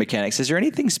breathing mechanics, is there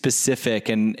anything specific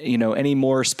and, any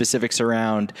more specifics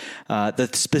around the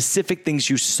specific things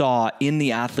you saw in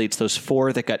the athletes, those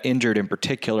 4 that got injured in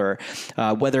particular,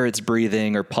 whether it's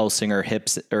breathing or pulsing or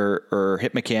hips or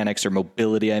hip mechanics or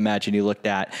mobility, I imagine you looked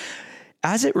at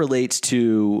as it relates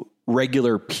to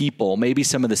regular people, maybe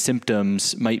some of the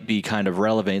symptoms might be kind of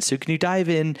relevant. So can you dive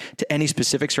in to any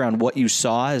specifics around what you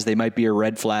saw as they might be a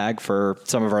red flag for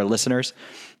some of our listeners?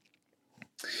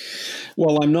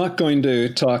 Well, I'm not going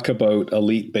to talk about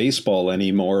elite baseball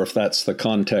anymore, if that's the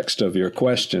context of your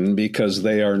question, because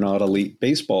they are not elite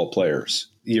baseball players.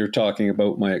 You're talking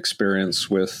about my experience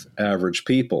with average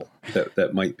people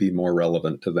that might be more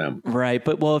relevant to them. Right.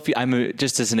 But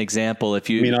just as an example,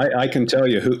 I can tell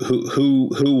you who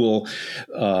will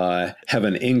have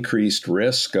an increased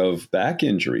risk of back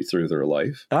injury through their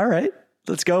life. All right,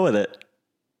 let's go with it.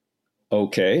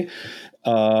 Okay.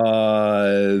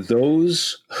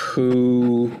 Those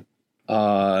who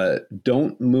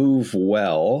don't move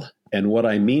well, and what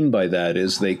I mean by that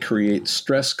is they create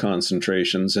stress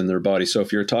concentrations in their body. So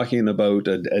if you're talking about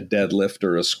a deadlift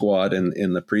or a squat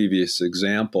in the previous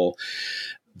example,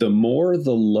 the more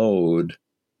the load,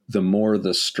 the more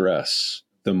the stress.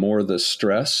 The more the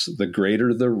stress, the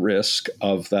greater the risk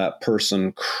of that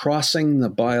person crossing the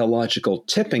biological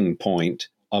tipping point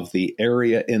of the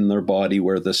area in their body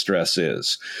where the stress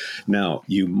is. Now,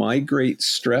 you migrate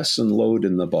stress and load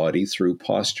in the body through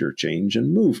posture change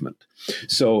and movement.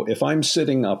 So if I'm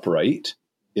sitting upright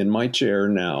in my chair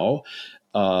now,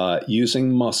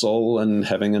 using muscle and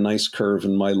having a nice curve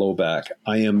in my low back,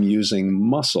 I am using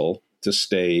muscle to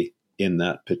stay in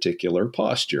that particular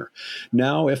posture.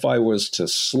 Now, if I was to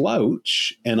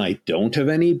slouch and I don't have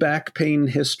any back pain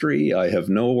history, I have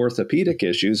no orthopedic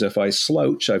issues. If I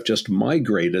slouch, I've just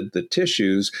migrated the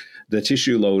tissue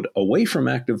load away from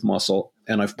active muscle,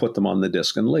 and I've put them on the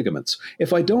disc and ligaments.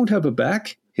 If I don't have a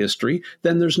back history,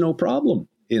 then there's no problem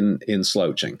in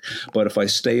slouching. But if I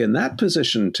stay in that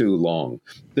position too long,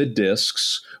 the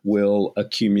discs will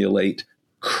accumulate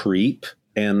creep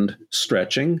and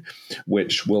stretching,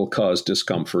 which will cause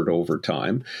discomfort over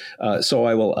time. So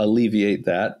I will alleviate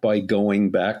that by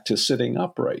going back to sitting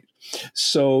upright.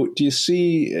 So do you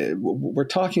see, we're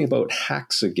talking about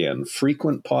hacks again,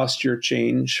 frequent posture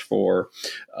change for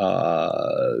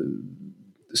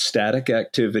static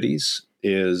activities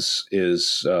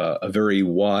is a very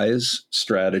wise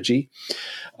strategy.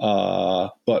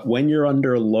 But when you're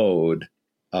under load,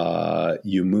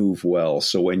 you move well.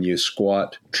 So when you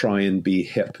squat, try and be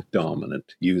hip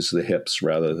dominant. Use the hips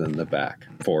rather than the back,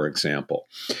 for example.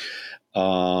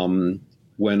 How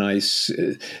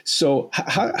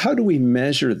do we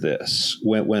measure this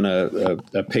when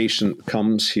a patient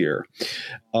comes here?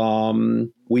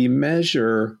 We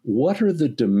measure what are the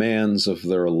demands of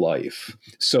their life.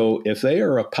 So if they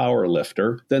are a power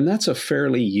lifter, then that's a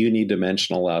fairly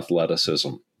unidimensional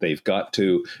athleticism. They've got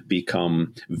to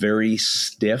become very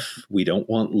stiff. We don't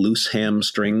want loose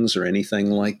hamstrings or anything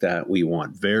like that. We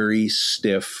want very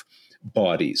stiff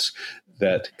bodies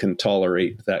that can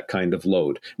tolerate that kind of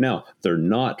load. Now, they're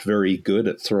not very good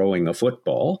at throwing a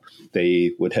football.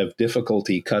 They would have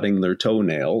difficulty cutting their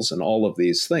toenails and all of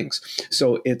these things.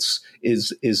 So is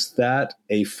that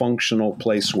a functional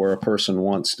place where a person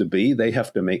wants to be? They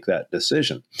have to make that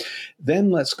decision.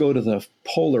 Then let's go to the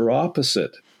polar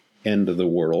opposite end of the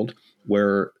world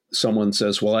where someone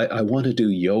says, well, I want to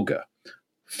do yoga.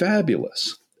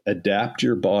 Fabulous. Adapt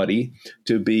your body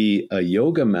to be a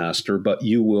yoga master, but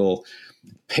you will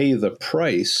pay the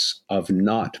price of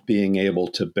not being able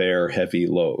to bear heavy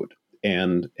load.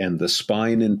 And the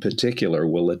spine in particular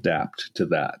will adapt to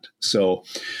that. So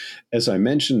as I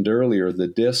mentioned earlier, the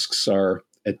discs are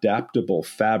adaptable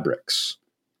fabrics.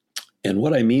 And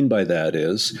what I mean by that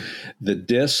is the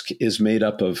disc is made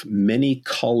up of many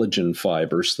collagen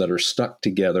fibers that are stuck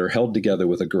together, held together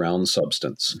with a ground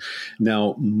substance.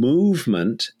 Now,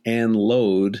 movement and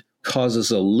load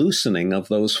causes a loosening of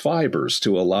those fibers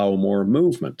to allow more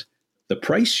movement. The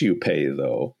price you pay,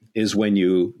 though, is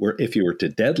if you were to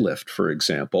deadlift, for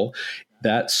example,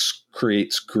 that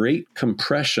creates great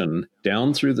compression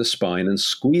down through the spine and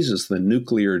squeezes the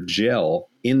nuclear gel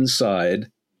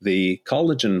inside the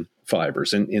collagen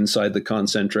fibers and inside the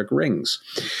concentric rings.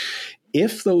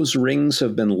 If those rings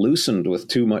have been loosened with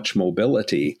too much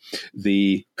mobility,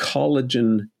 the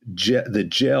collagen, the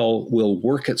gel will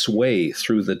work its way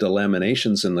through the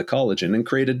delaminations in the collagen and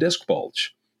create a disc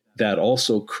bulge. That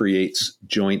also creates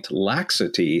joint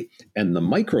laxity and the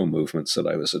micro movements that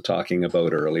I was talking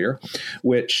about earlier,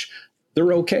 which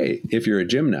they're okay if you're a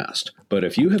gymnast. But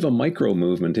if you have a micro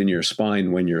movement in your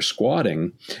spine when you're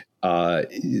squatting, that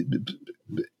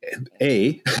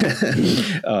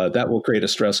will create a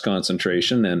stress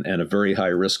concentration and a very high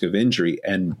risk of injury.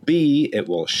 And B, it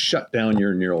will shut down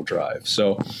your neural drive.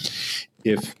 So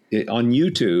on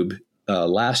YouTube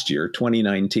last year,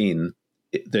 2019,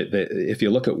 if you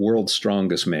look at World's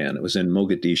Strongest Man, it was in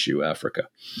Mogadishu, Africa.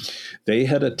 They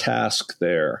had a task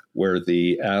there where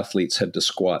the athletes had to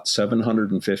squat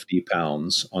 750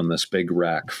 pounds on this big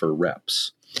rack for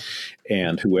reps.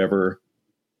 And whoever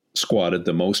squatted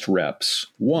the most reps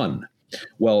won.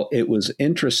 Well, it was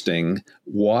interesting.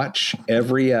 Watch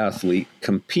every athlete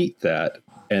compete that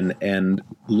and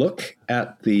look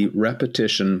at the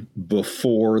repetition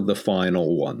before the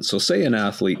final one. So say an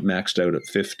athlete maxed out at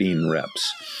 15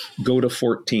 reps, go to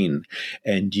 14,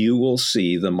 and you will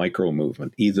see the micro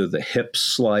movement. Either the hips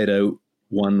slide out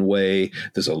one way,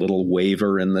 there's a little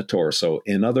waver in the torso.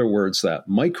 In other words, that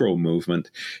micro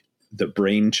movement, the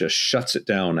brain just shuts it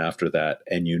down after that.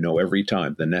 And you know every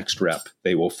time the next rep,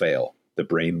 they will fail. The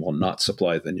brain will not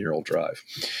supply the neural drive.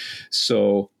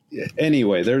 So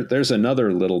anyway, there's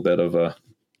another little bit of a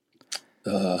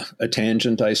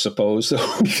tangent, I suppose,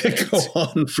 that we could go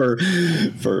on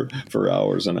for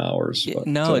hours and hours. But,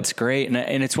 it's great.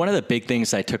 And it's one of the big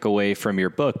things I took away from your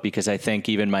book, because I think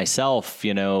even myself,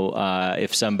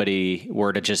 if somebody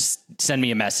were to just send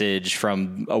me a message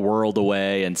from a world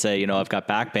away and say, I've got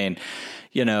back pain,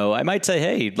 I might say,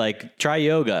 hey, try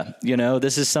yoga.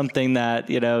 This is something that,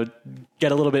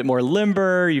 get a little bit more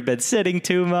limber. You've been sitting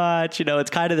too much. It's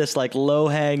kind of this low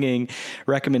hanging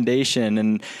recommendation.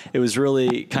 And it was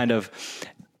really kind of,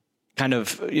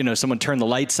 someone turned the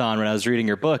lights on when I was reading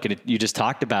your book, and you just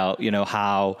talked about,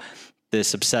 how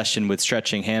this obsession with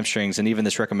stretching hamstrings and even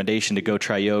this recommendation to go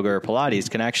try yoga or Pilates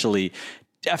can actually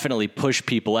definitely push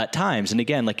people at times. And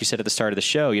again, like you said at the start of the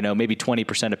show, maybe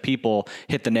 20% of people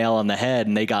hit the nail on the head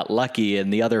and they got lucky,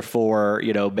 and the other 4,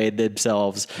 made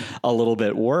themselves a little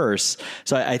bit worse.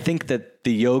 So I think that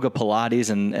the yoga, Pilates,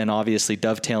 and obviously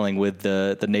dovetailing with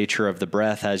the nature of the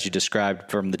breath, as you described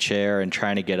from the chair and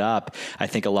trying to get up, I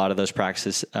think a lot of those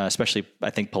practices, especially I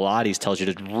think Pilates tells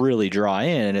you to really draw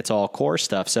in, and it's all core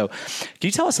stuff. So can you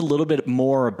tell us a little bit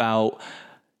more about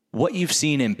what you've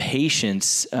seen in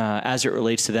patients as it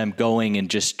relates to them going and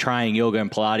just trying yoga and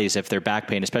Pilates if they're back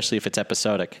pain, especially if it's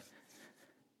episodic?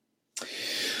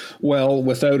 Well,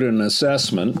 without an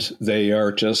assessment, they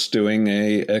are just doing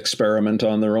an experiment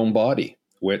on their own body,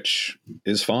 which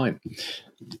is fine.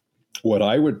 What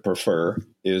I would prefer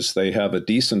is they have a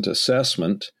decent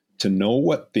assessment to know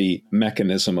what the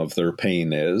mechanism of their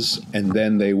pain is, and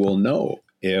then they will know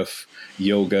if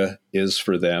yoga is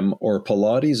for them or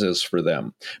Pilates is for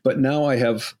them. But now I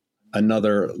have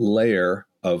another layer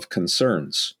of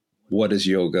concerns. What is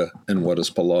yoga and what is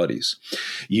Pilates?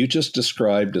 You just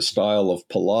described a style of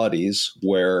Pilates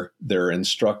where they're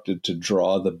instructed to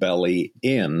draw the belly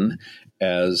in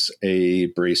as a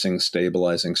bracing,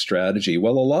 stabilizing strategy.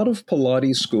 Well, a lot of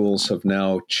Pilates schools have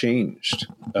now changed,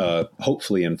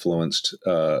 hopefully influenced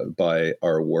by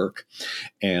our work,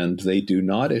 and they do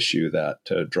not issue that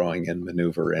drawing in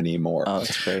maneuver anymore. Oh,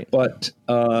 that's great. But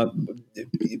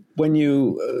when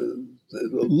you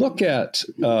look at,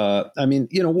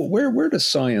 where does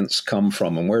science come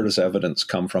from and where does evidence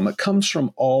come from? It comes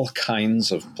from all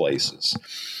kinds of places.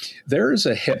 There is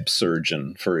a hip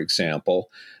surgeon, for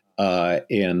example,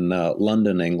 in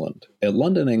London, England.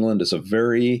 London, England is a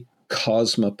very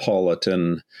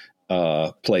cosmopolitan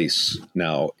place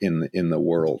now in the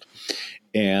world.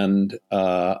 And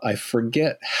I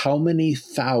forget how many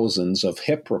thousands of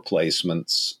hip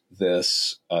replacements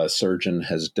this surgeon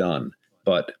has done,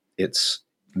 but it's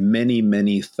many,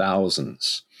 many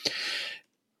thousands.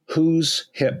 Whose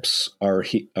hips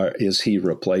is he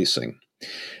replacing?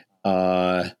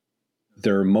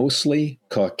 They're mostly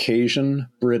Caucasian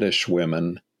British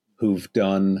women who've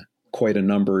done quite a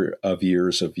number of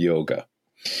years of yoga.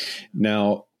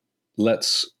 Now,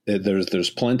 there's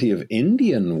plenty of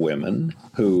Indian women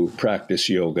who practice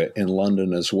yoga in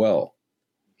London as well.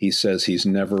 He says he's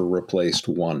never replaced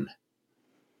one.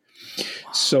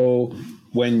 So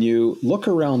when you look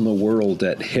around the world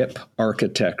at hip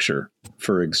architecture,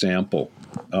 for example,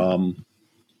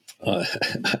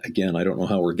 again, I don't know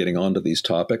how we're getting onto these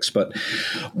topics, but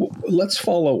let's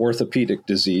follow orthopedic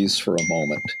disease for a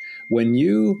moment. When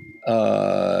you,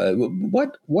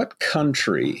 what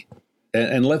country,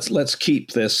 and let's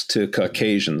keep this to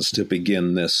Caucasians to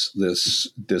begin this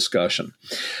discussion.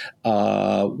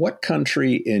 What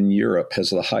country in Europe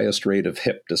has the highest rate of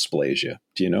hip dysplasia?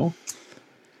 Do you know?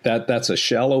 That's a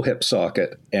shallow hip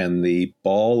socket, and the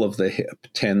ball of the hip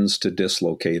tends to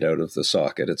dislocate out of the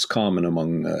socket. It's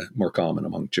more common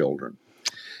among children.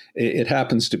 It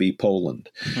happens to be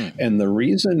Poland. And the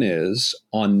reason is,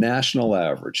 on national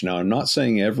average, now I'm not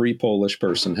saying every Polish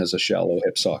person has a shallow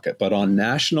hip socket, but on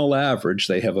national average,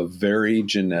 they have a very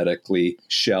genetically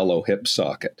shallow hip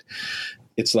socket.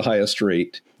 It's the highest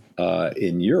rate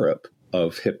in Europe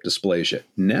of hip dysplasia.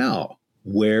 Now,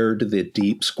 where do the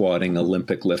deep squatting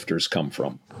Olympic lifters come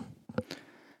from?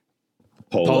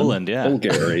 Poland, yeah.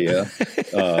 Bulgaria,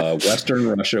 Western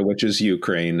Russia, which is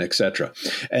Ukraine, etc.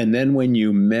 And then when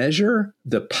you measure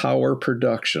the power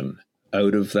production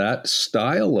out of that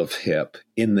style of hip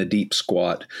in the deep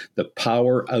squat, the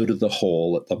power out of the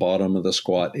hole at the bottom of the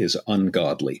squat is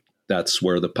ungodly. That's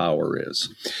where the power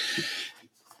is.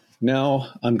 Now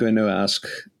I'm going to ask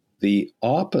the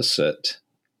opposite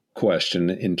question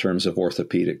in terms of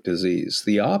orthopedic disease.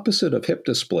 The opposite of hip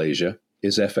dysplasia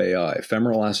is FAI,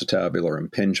 femoral acetabular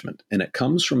impingement, and it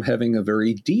comes from having a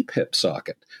very deep hip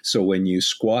socket. So when you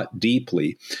squat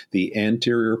deeply, the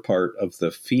anterior part of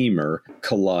the femur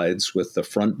collides with the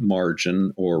front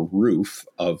margin or roof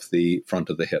of the front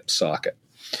of the hip socket.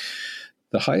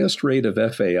 The highest rate of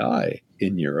FAI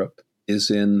in Europe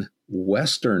is in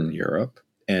Western Europe,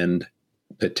 and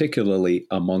particularly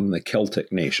among the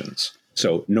Celtic nations.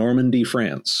 So Normandy,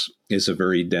 France is a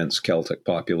very dense Celtic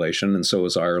population, and so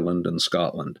is Ireland and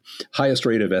Scotland. Highest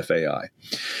rate of FAI.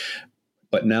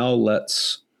 But now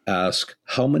let's ask,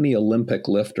 how many Olympic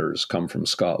lifters come from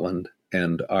Scotland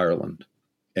and Ireland?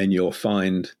 And you'll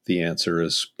find the answer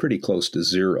is pretty close to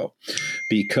zero.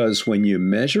 Because when you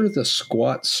measure the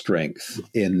squat strength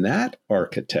in that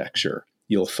architecture,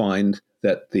 you'll find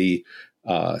that the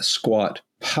squat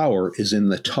power is in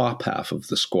the top half of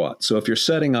the squat. So if you're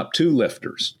setting up two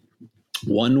lifters,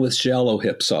 one with shallow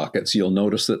hip sockets, you'll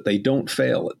notice that they don't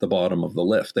fail at the bottom of the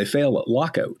lift. They fail at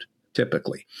lockout,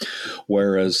 typically.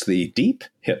 Whereas the deep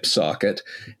hip socket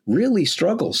really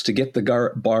struggles to get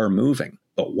the bar moving.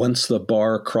 But once the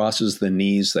bar crosses the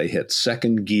knees, they hit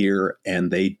second gear and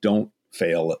they don't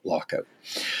fail at lockout.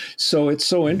 So it's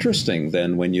so interesting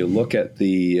then when you look at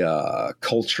the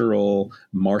cultural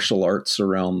martial arts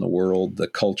around the world, the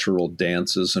cultural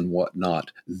dances and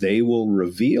whatnot, they will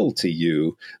reveal to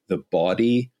you the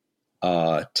body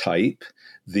type,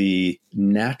 the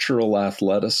natural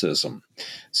athleticism.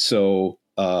 So,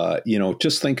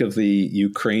 just think of the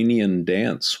Ukrainian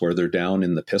dance where they're down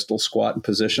in the pistol squat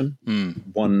position.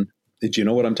 Did you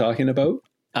know what I'm talking about?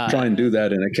 Try and do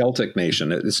that in a Celtic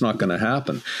nation. It's not going to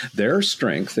happen. Their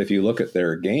strength, if you look at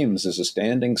their games, is a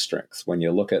standing strength. When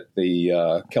you look at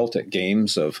the Celtic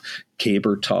games of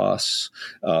caber toss,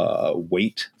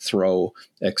 weight throw,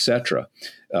 etc.,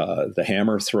 the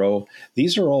hammer throw,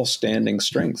 these are all standing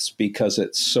strengths because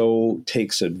it so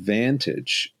takes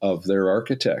advantage of their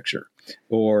architecture.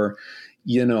 Or,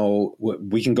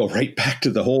 we can go right back to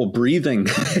the whole breathing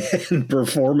and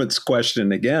performance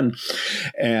question again.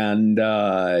 And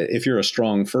if you're a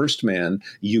strong first man,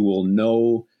 you will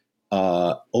know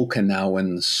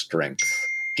Okinawan strength,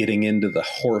 getting into the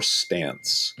horse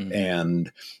stance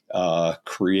and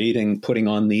putting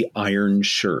on the iron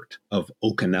shirt of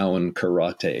Okinawan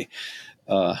karate.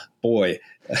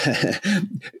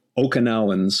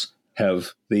 Okinawans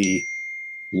have the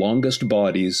longest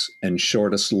bodies and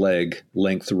shortest leg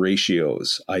length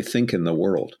ratios, I think, in the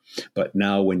world. But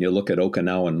now when you look at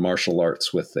Okinawan martial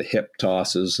arts with the hip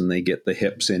tosses and they get the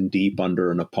hips in deep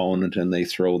under an opponent and they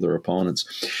throw their opponents,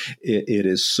 it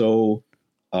is so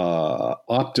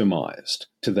optimized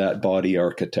to that body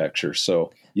architecture.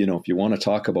 So, if you want to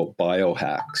talk about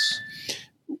biohacks,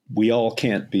 we all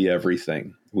can't be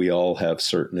everything. We all have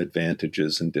certain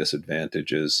advantages and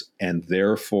disadvantages, and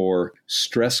therefore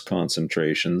stress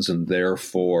concentrations, and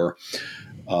therefore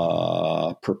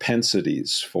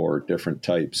propensities for different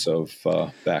types of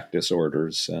back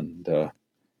disorders and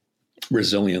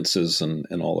resiliences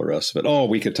and all the rest of it. Oh,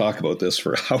 we could talk about this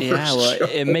for hours. Yeah, well,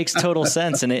 it makes total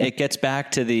sense. And it gets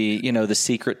back to the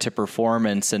secret to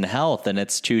performance and health, and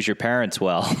it's choose your parents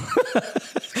well.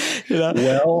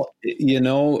 Well,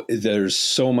 there's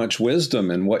so much wisdom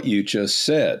in what you just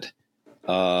said.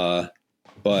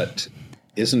 But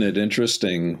isn't it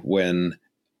interesting when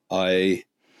I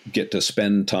get to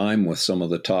spend time with some of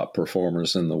the top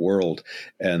performers in the world,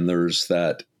 and there's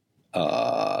that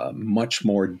much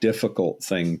more difficult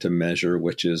thing to measure,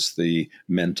 which is the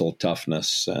mental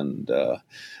toughness and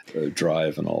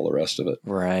drive and all the rest of it.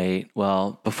 Right.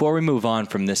 Well, before we move on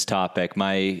from this topic,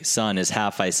 my son is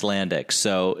half Icelandic.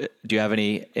 So do you have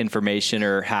any information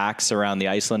or hacks around the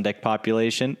Icelandic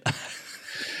population?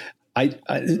 I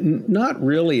not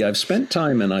really. I've spent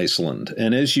time in Iceland,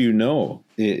 and as you know,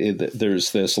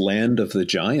 there's this land of the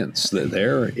giants.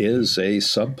 There is a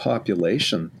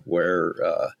subpopulation where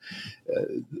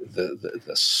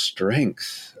the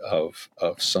strength of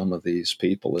some of these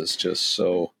people is just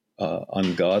so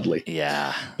ungodly.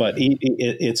 Yeah, but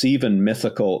it's even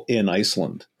mythical in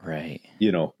Iceland. Right.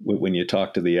 When you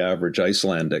talk to the average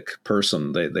Icelandic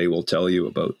person, they will tell you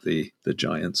about the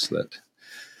giants that.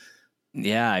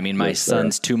 Yeah, I mean, my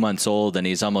son's 2 months old and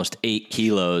he's almost 8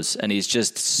 kilos and he's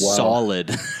just solid.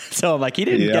 So I'm like, he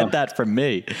didn't get that from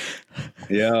me.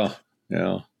 Yeah.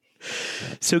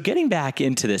 So getting back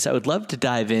into this, I would love to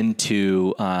dive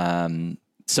into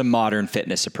some modern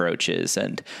fitness approaches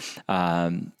and,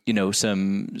 some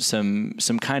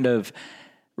kind of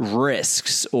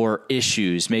risks or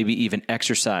issues, maybe even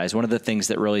exercise. One of the things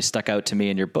that really stuck out to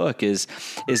me in your book is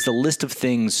the list of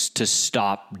things to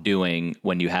stop doing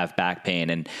when you have back pain.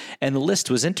 And the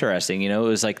list was interesting. It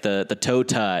was like the toe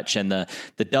touch and the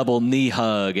double knee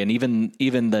hug and even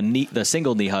the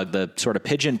single knee hug, the sort of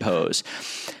pigeon pose.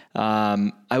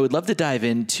 I would love to dive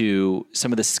into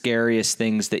some of the scariest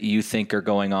things that you think are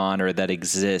going on or that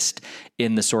exist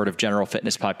in the sort of general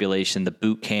fitness population, the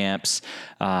boot camps,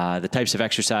 the types of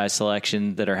exercise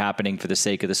selection that are happening for the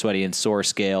sake of the sweaty and sore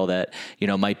scale that,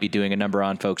 might be doing a number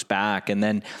on folks' back. And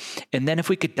then if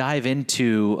we could dive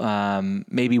into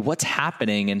maybe what's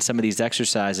happening in some of these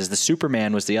exercises. The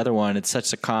Superman was the other one. It's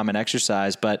such a common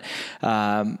exercise, but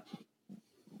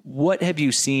what have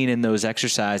you seen in those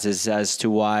exercises as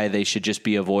to why they should just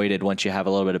be avoided once you have a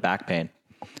little bit of back pain?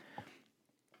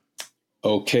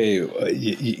 Okay,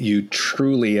 you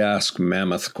truly ask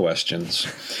mammoth questions.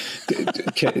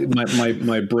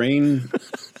 My brain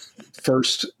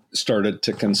first started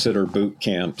to consider boot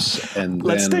camps, and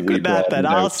let's then stick with that. Then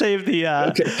I'll save the.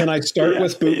 Okay, can I start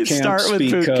with boot camps? Start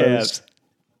with boot camps.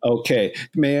 Okay,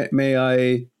 may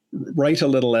I write a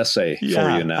little essay for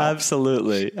you now?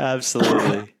 Absolutely.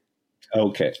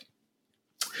 Okay.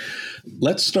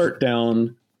 Let's start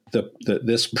down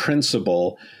this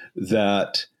principle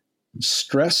that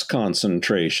stress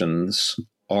concentrations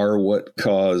are what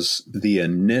cause the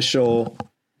initial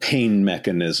pain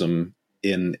mechanism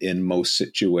in most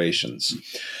situations.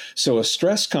 So a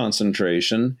stress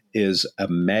concentration is a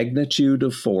magnitude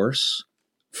of force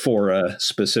for a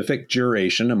specific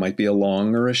duration. It might be a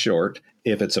long or a short.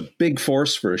 If it's a big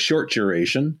force for a short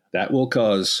duration, that will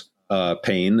cause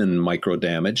pain and micro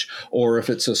damage. Or if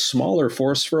it's a smaller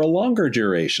force for a longer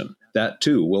duration, that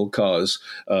too will cause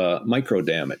micro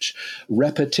damage.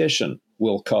 Repetition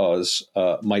will cause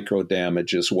micro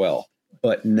damage as well.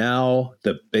 But now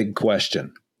the big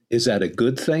question, is that a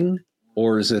good thing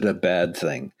or is it a bad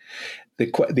thing?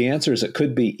 The answer is it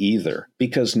could be either,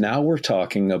 because now we're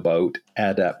talking about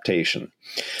adaptation.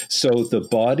 So the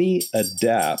body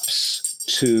adapts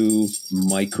to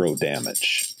micro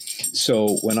damage.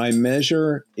 So when I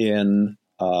measure in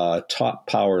top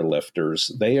power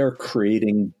lifters, they are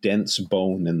creating dense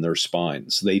bone in their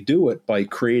spines. They do it by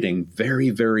creating very,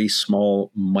 very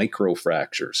small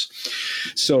microfractures.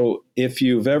 So if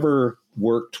you've ever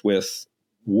worked with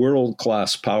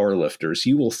world-class power lifters,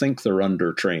 you will think they're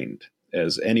undertrained,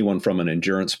 as anyone from an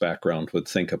endurance background would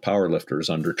think a power lifter is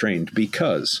undertrained,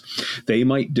 because they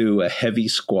might do a heavy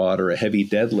squat or a heavy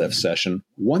deadlift session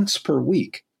once per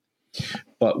week.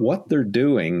 But what they're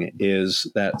doing is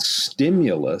that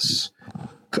stimulus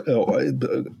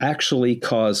actually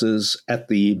causes at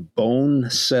the bone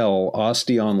cell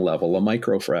osteon level a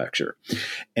microfracture.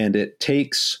 And it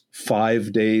takes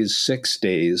 5 days, 6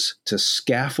 days to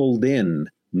scaffold in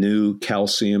new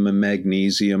calcium and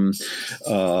magnesium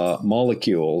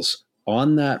molecules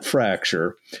on that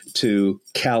fracture to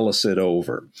callus it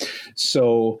over.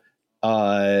 So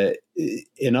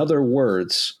in other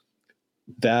words,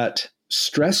 that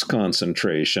stress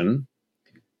concentration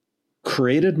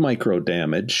created micro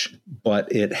damage,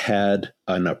 but it had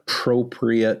an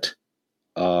appropriate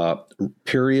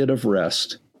period of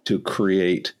rest to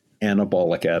create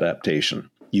anabolic adaptation.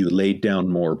 You laid down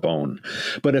more bone.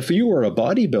 But if you were a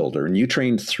bodybuilder and you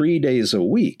trained 3 days a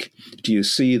week, do you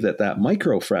see that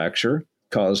microfracture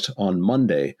caused on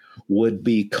Monday would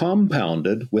be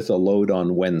compounded with a load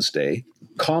on Wednesday,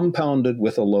 compounded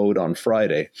with a load on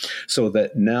Friday, so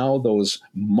that now those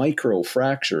micro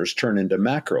fractures turn into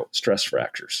macro stress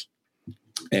fractures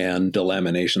and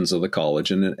delaminations of the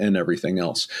collagen and everything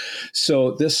else.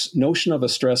 So this notion of a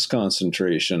stress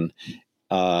concentration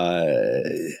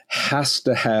has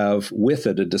to have with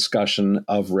it a discussion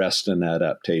of rest and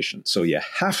adaptation. So you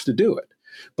have to do it,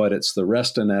 but it's the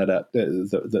rest and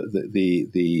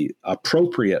the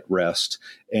appropriate rest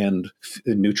and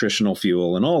nutritional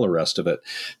fuel and all the rest of it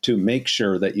to make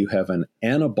sure that you have an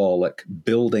anabolic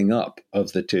building up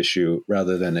of the tissue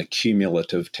rather than a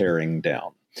cumulative tearing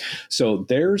down. So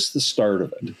there's the start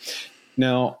of it.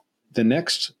 Now, the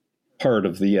next part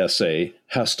of the essay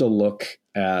has to look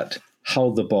at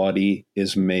how the body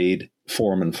is made,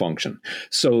 form, and function.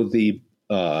 So the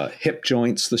hip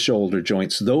joints, the shoulder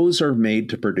joints, those are made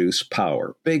to produce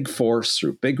power, big force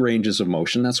through big ranges of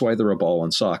motion. That's why they're a ball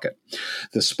and socket.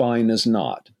 The spine is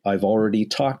not. I've already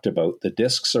talked about the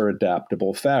discs are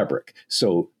adaptable fabric.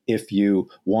 So if you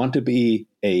want to be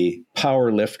a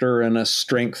power lifter and a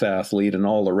strength athlete and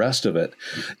all the rest of it,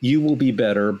 you will be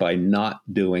better by not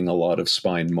doing a lot of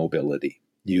spine mobility.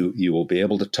 You will be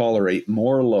able to tolerate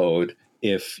more load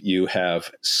if you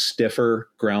have stiffer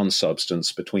ground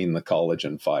substance between the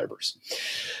collagen fibers.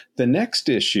 The next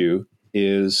issue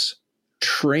is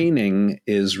training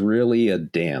is really a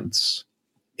dance.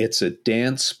 It's a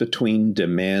dance between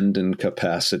demand and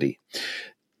capacity.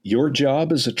 Your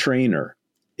job as a trainer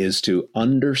is to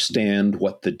understand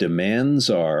what the demands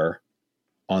are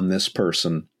on this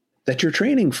person that you're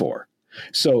training for.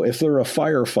 So if they're a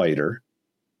firefighter,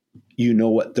 you know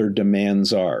what their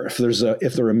demands are. If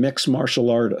they're a mixed martial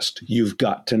artist, you've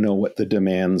got to know what the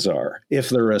demands are. If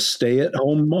they're a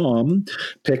stay-at-home mom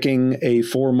picking a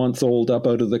 4-month-old up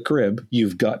out of the crib,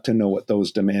 you've got to know what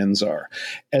those demands are.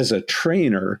 As a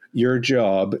trainer, your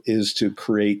job is to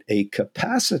create a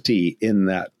capacity in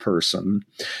that person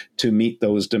to meet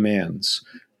those demands.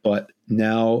 But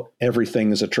now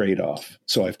everything is a trade-off.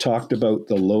 So I've talked about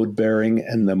the load bearing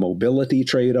and the mobility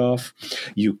trade-off.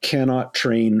 You cannot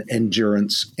train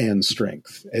endurance and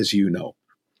strength, as you know.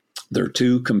 They're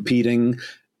two competing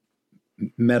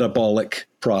metabolic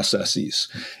processes.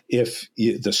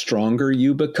 The stronger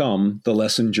you become, the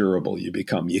less endurable you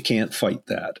become. You can't fight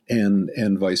that,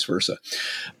 and vice versa.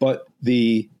 But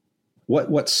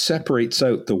what separates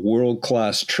out the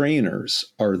world-class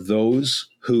trainers are those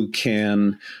who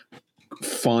can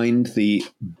find the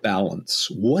balance.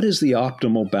 What is the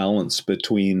optimal balance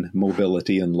between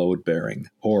mobility and load bearing,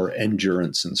 or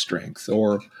endurance and strength,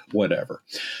 or whatever?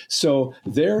 So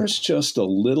there's just a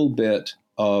little bit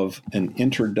of an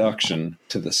introduction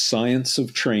to the science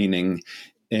of training,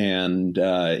 and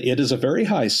it is a very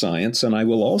high science. And I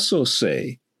will also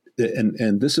say,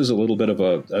 and this is a little bit of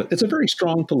it's a very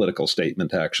strong political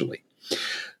statement, actually.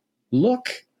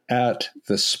 Look at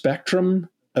the spectrum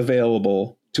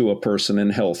available to a person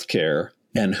in healthcare,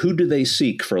 and who do they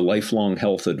seek for lifelong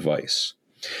health advice?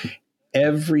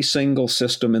 Every single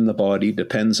system in the body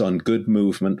depends on good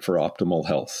movement for optimal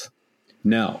health.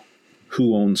 Now,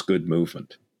 who owns good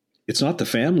movement. It's not the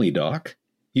family doc.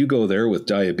 You go there with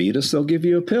diabetes, they'll give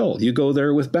you a pill. You go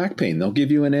there with back pain, they'll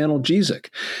give you an analgesic.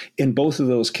 In both of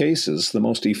those cases, the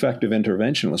most effective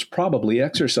intervention was probably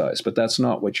exercise, but that's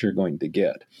not what you're going to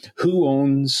get. Who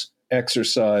owns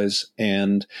exercise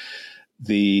and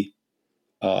the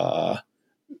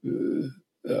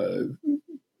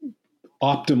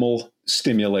optimal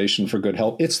stimulation for good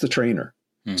health? It's the trainer.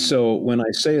 So when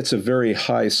I say it's a very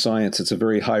high science, it's a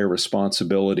very high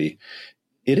responsibility,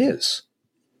 it is.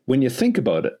 When you think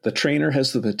about it, the trainer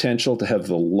has the potential to have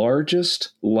the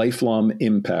largest lifelong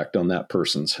impact on that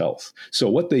person's health. So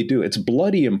what they do, it's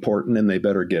bloody important, and they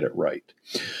better get it right.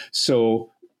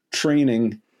 So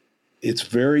training, it's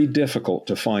very difficult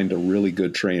to find a really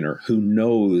good trainer who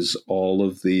knows all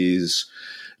of these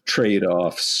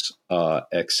trade-offs,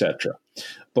 etc.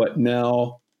 But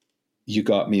now you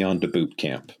got me onto boot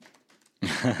camp.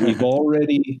 We've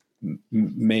already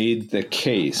made the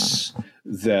case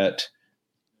that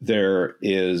there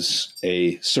is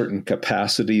a certain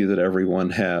capacity that everyone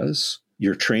has.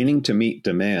 You're training to meet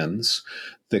demands.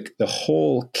 The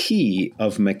whole key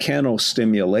of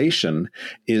mechanostimulation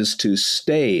is to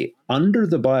stay under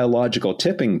the biological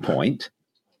tipping point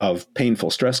of painful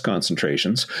stress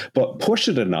concentrations, but push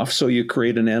it enough so you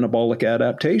create an anabolic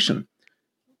adaptation.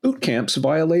 Boot camps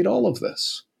violate all of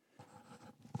this.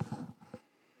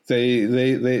 They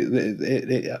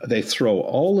throw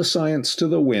all the science to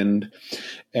the wind,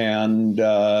 and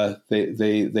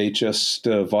they just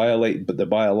violate the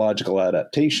biological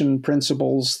adaptation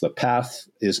principles. The path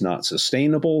is not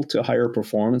sustainable to higher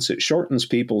performance. It shortens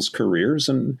people's careers,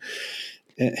 and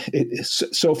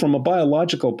so from a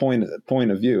biological point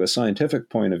of view, a scientific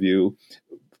point of view,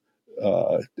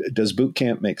 does boot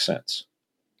camp make sense?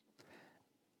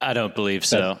 I don't believe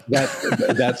so.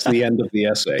 That's the end of the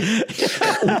essay.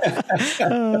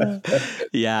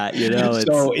 Yeah, it's...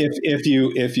 So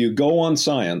if you go on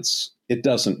science, it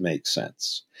doesn't make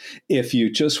sense. If you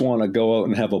just want to go out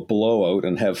and have a blowout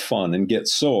and have fun and get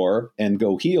sore and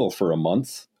go heal for a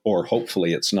month, or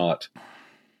hopefully it's not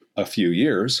a few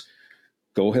years,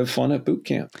 go have fun at boot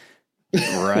camp.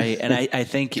 Right. And I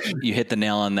think you hit the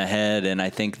nail on the head. And I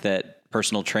think that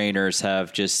personal trainers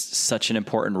have just such an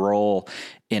important role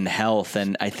in health.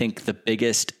 And I think the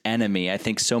biggest enemy, I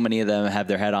think so many of them have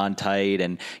their head on tight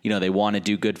and, they want to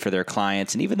do good for their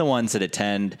clients. And even the ones that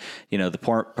attend, the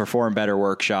Perform Better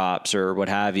workshops or what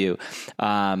have you,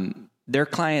 their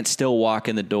clients still walk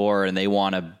in the door and they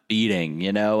want a beating,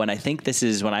 and I think this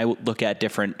is when I look at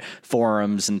different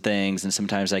forums and things, and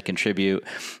sometimes I contribute,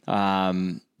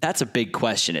 that's a big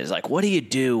question, is like, what do you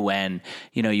do when,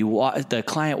 the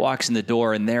client walks in the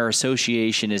door and their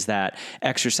association is that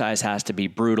exercise has to be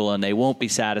brutal and they won't be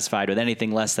satisfied with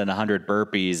anything less than 100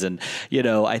 burpees. And,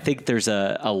 I think there's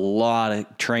a lot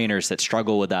of trainers that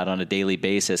struggle with that on a daily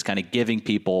basis, kind of giving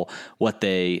people what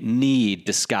they need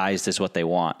disguised as what they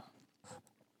want.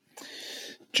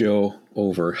 Joe,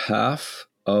 over half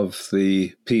of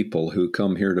the people who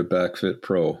come here to BackFit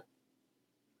Pro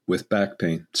with back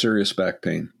pain, serious back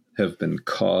pain, have been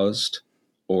caused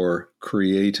or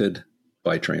created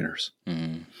by trainers.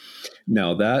 Mm.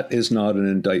 Now, that is not an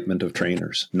indictment of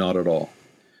trainers, not at all.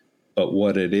 But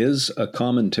what it is a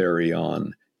commentary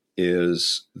on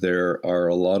is there are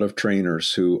a lot of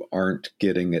trainers who aren't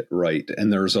getting it right,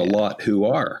 and there's a lot who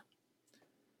are.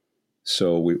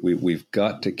 So we've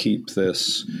got to keep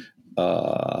this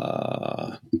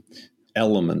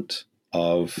element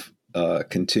of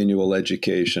continual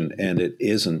education, and it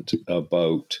isn't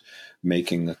about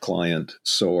making a client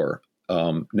sore.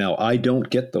 Now, I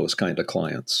don't get those kind of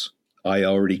clients. I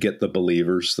already get the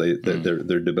believers. They're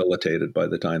debilitated by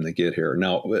the time they get here.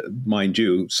 Now, mind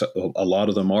you, a lot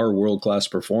of them are world-class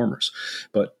performers,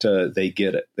 but they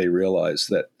get it. They realize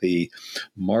that the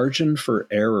margin for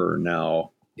error now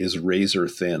is razor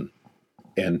thin,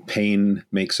 and pain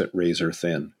makes it razor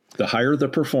thin. The higher the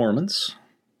performance,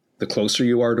 the closer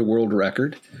you are to world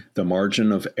record, the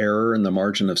margin of error and the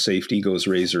margin of safety goes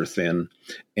razor thin.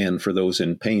 And for those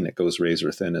in pain, it goes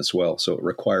razor thin as well. So it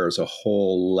requires a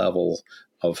whole level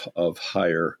of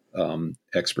higher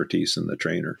expertise in the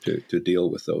trainer to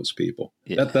deal with those people.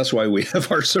 Yeah. That's why we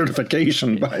have our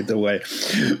certification, by the way.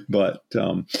 But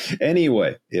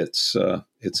anyway, it's a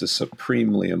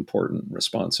supremely important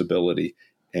responsibility.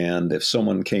 And if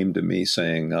someone came to me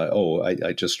saying,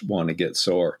 I just want to get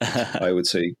sore, I would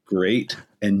say, great,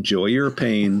 enjoy your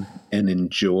pain and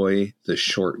enjoy the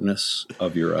shortness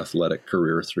of your athletic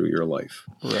career through your life.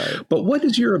 Right. But what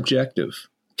is your objective?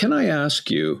 Can I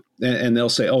ask you? And they'll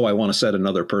say, I want to set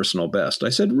another personal best. I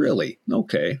said, really?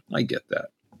 Okay, I get that.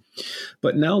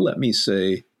 But now let me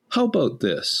say, how about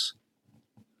this?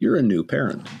 you're a new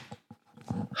parent.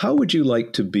 How would you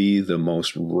like to be the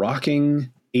most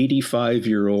rocking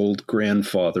 85-year-old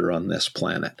grandfather on this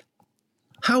planet?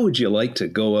 How would you like to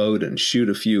go out and shoot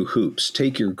a few hoops,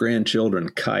 take your grandchildren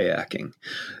kayaking,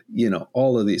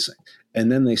 all of these things?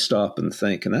 And then they stop and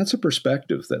think, and that's a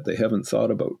perspective that they haven't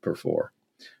thought about before.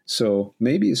 So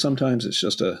maybe sometimes it's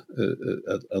just a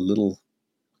little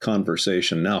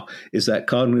conversation. Now, is that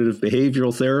cognitive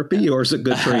behavioral therapy or is it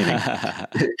good training?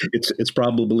 It's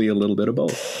probably a little bit of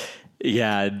both.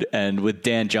 Yeah, and with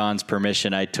Dan John's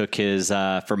permission, I took his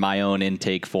for my own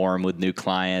intake form with new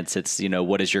clients. It's,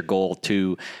 what is your goal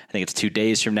to, I think it's 2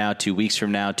 days from now, 2 weeks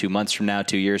from now, 2 months from now,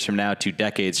 2 years from now, 2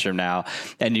 decades from now.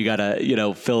 And you got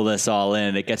to, fill this all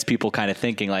in. It gets people kind of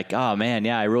thinking like, oh man,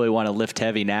 yeah, I really want to lift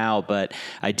heavy now, but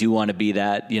I do want to be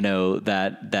that,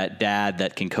 that dad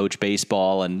that can coach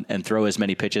baseball and throw as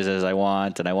many pitches as I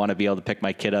want. And I want to be able to pick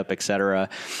my kid up, et cetera.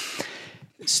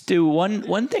 Stu,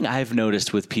 one thing I've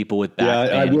noticed with people with back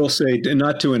pain. I will say,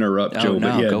 not to interrupt, Joe,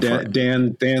 no, but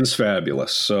Dan's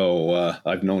fabulous. So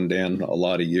I've known Dan a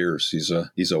lot of years. He's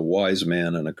a wise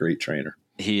man and a great trainer.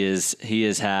 He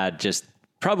has had just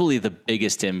probably the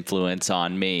biggest influence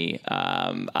on me.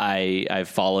 I've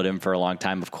followed him for a long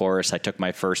time, of course. I took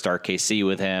my first RKC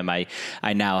with him. I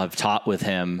now have taught with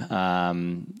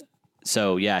him.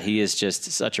 So yeah, he is just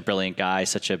such a brilliant guy,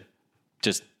 such a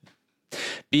just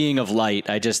being of light.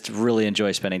 I just really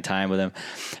enjoy spending time with him.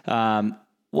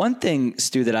 One thing,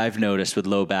 Stu, that I've noticed with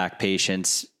low back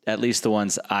patients, at least the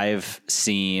ones I've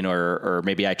seen, or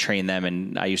maybe I train them,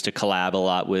 and I used to collab a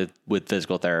lot with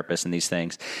physical therapists and these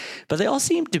things, but they all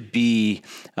seem to be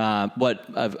what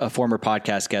a former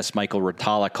podcast guest, Michael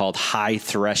Rotala, called high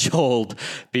threshold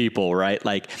people, right?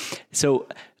 Like, so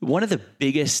one of the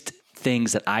biggest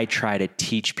things that I try to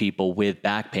teach people with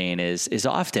back pain is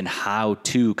often how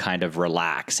to kind of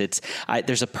relax.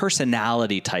 There's a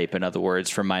personality type, in other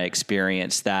words, from my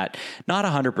experience, that not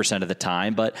 100% of the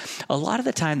time, but a lot of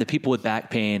the time, the people with back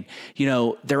pain,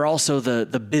 they're also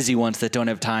the busy ones that don't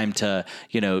have time to,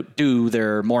 do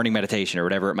their morning meditation or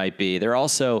whatever it might be. They're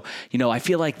also, I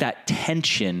feel like that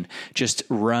tension just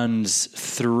runs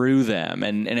through them.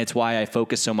 And it's why I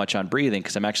focus so much on breathing,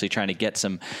 because I'm actually trying to get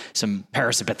some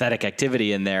parasympathetic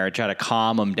activity in there and try to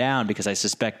calm them down, because I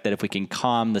suspect that if we can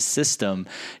calm the system,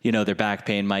 their back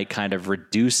pain might kind of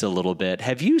reduce a little bit.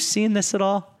 Have you seen this at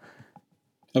all?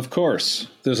 Of course,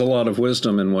 there's a lot of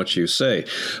wisdom in what you say.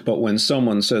 But when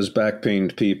someone says back pain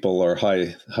people are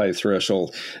high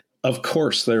threshold, of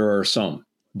course there are some.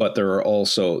 But there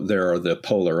are the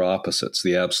polar opposites,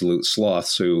 the absolute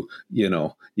sloths who,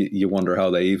 you wonder how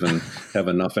they even have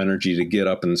enough energy to get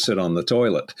up and sit on the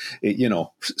toilet.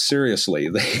 Seriously,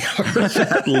 they are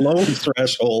that low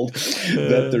threshold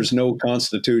that there's no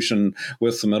constitution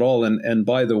with them at all. And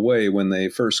by the way, when they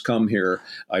first come here,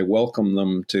 I welcome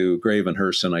them to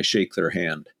Gravenhurst and I shake their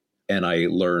hand. And I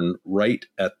learn right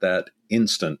at that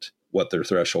instant what their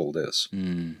threshold is.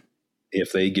 Mm.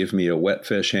 If they give me a wet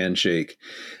fish handshake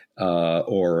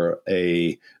or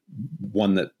a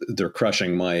one that they're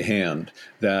crushing my hand,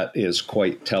 that is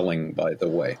quite telling, by the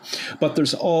way. But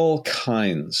there's all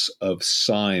kinds of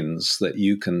signs that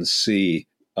you can see.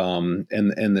 And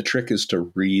the trick is to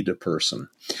read a person.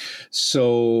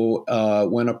 So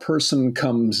when a person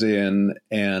comes in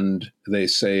and they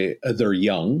say they're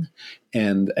young,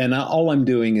 and all I'm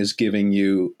doing is giving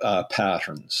you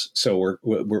patterns. So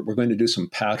we're going to do some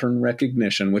pattern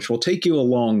recognition, which will take you a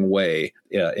long way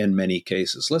in many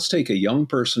cases. Let's take a young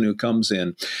person who comes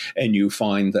in, and you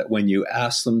find that when you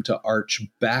ask them to arch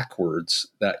backwards,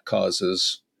 that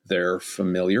causes their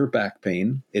familiar back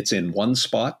pain. It's in one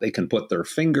spot. They can put their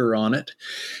finger on it,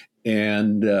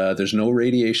 and there's no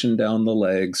radiation down the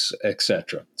legs,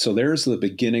 etc. So there's the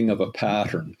beginning of a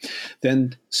pattern.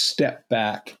 Then step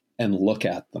back and look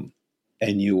at them,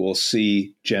 and you will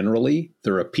see generally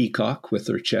they're a peacock with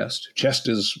their chest. Chest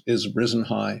is risen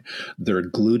high. Their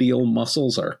gluteal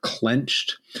muscles are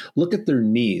clenched. Look at their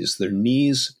knees. Their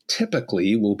knees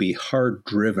typically will be hard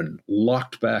driven,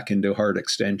 locked back into hard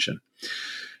extension.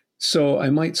 So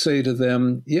I might say to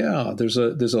them, yeah, there's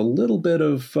a little bit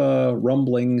of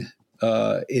rumbling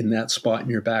in that spot in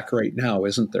your back right now,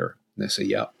 isn't there? And they say,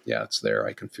 yeah, it's there.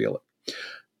 I can feel it.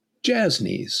 Jazz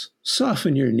knees.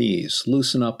 Soften your knees.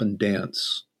 Loosen up and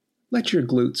dance. Let your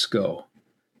glutes go.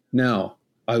 Now,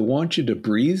 I want you to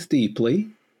breathe deeply.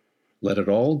 Let it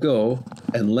all go.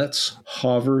 And let's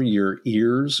hover your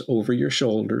ears over your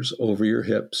shoulders, over your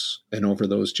hips, and over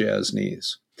those jazz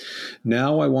knees.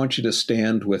 Now I want you to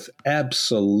stand with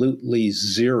absolutely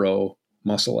zero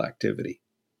muscle activity.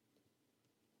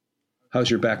 How's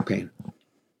your back pain?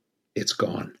 It's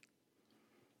gone.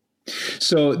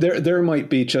 So there might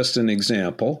be just an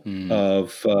example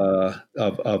of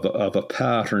a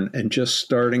pattern, and just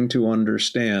starting to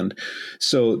understand.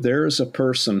 So there's a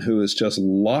person who is just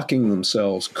locking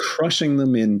themselves, crushing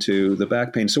them into the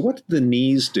back pain. So what do the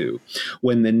knees do?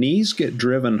 When the knees get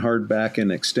driven hard back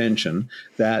in extension,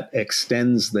 that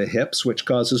extends the hips, which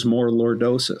causes more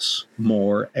lordosis,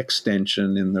 more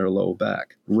extension in their low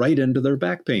back, right into their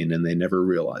back pain, and they never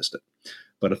realized it.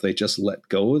 But if they just let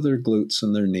go of their glutes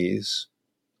and their knees,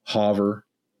 hover,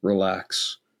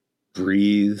 relax,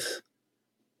 breathe,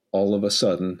 all of a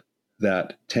sudden,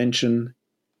 that tension,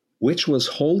 which was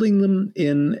holding them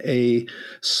in a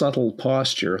subtle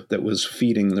posture that was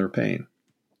feeding their pain.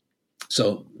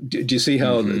 So do you see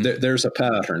how there's a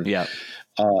pattern? Yeah.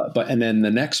 And then the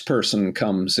next person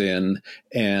comes in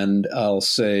and I'll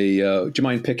say, do you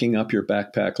mind picking up your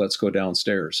backpack? Let's go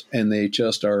downstairs. And they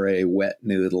just are a wet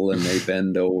noodle, and they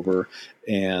bend over,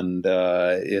 and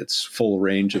it's full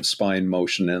range of spine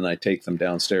motion. And I take them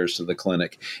downstairs to the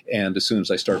clinic. And as soon as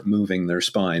I start moving their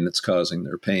spine, it's causing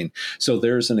their pain. So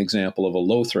there's an example of a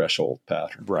low threshold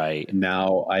pattern. Right.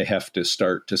 Now I have to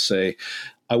start to say,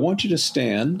 I want you to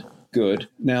stand. Good.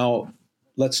 Now,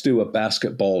 let's do a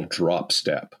basketball drop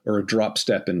step, or a drop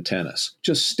step in tennis.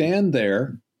 Just stand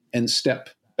there and step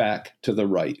back to the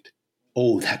right.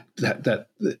 Oh, that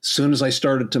as soon as I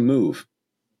started to move,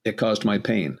 it caused my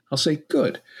pain. I'll say,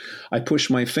 good. I push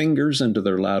my fingers into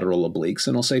their lateral obliques,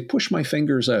 and I'll say, push my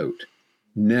fingers out.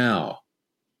 Now,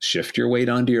 shift your weight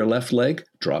onto your left leg,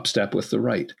 drop step with the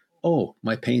right. Oh,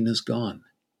 my pain is gone.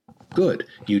 Good.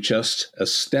 You just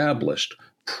established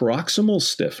proximal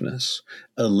stiffness,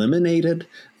 eliminated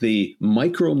the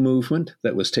micro movement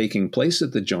that was taking place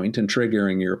at the joint and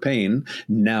triggering your pain.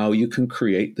 Now you can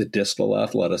create the distal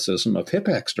athleticism of hip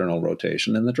external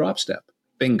rotation and the drop step.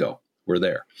 Bingo, we're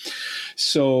there.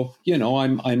 So,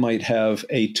 I might have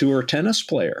a tour tennis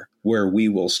player where we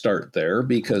will start there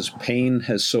because pain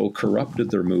has so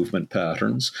corrupted their movement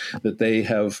patterns that they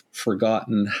have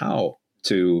forgotten how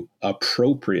to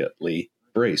appropriately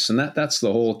brace. And that's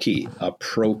the whole key,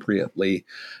 appropriately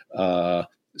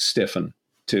stiffen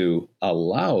to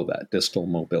allow that distal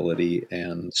mobility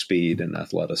and speed and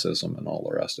athleticism and all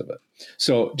the rest of it.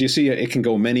 So do you see it can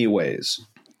go many ways?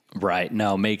 Right.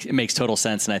 No, it makes total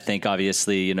sense. And I think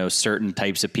obviously, certain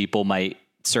types of people might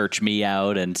search me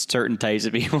out, and certain types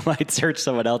of people might search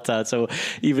someone else out. So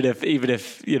even if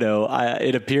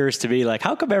it appears to me like,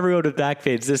 how come everyone with back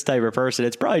pain is this type of person?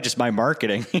 It's probably just my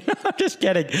marketing. I'm just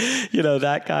getting,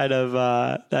 that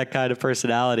kind of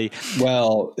personality.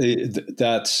 Well,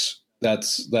 that's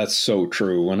so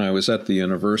true. When I was at the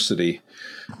university,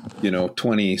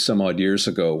 20 some odd years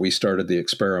ago, we started the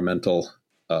experimental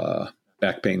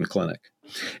back pain clinic,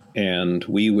 and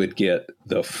we would get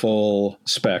the full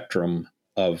spectrum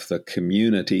of the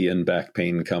community in back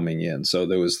pain coming in. So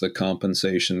there was the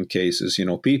compensation cases,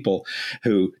 people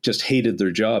who just hated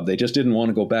their job. They just didn't want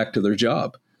to go back to their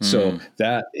job. So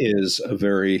that is a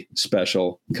very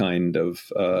special kind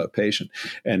of patient.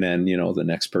 And then, the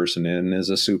next person in is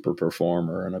a super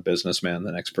performer and a businessman.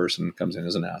 The next person comes in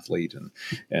as an athlete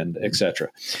and et cetera.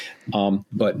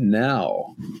 But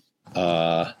now,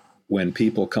 when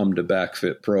people come to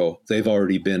BackFit Pro, they've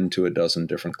already been to a dozen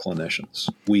different clinicians.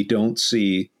 We don't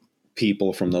see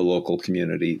people from the local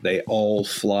community. They all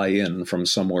fly in from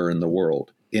somewhere in the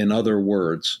world. In other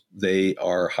words, they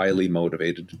are highly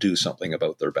motivated to do something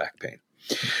about their back pain.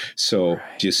 So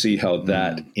do you see how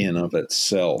that in of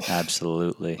itself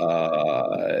absolutely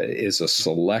is a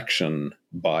selection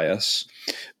bias?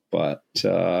 But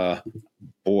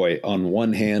boy, on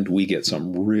one hand, we get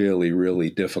some really, really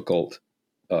difficult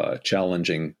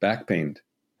challenging back pain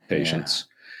patients.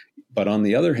 Yeah. But on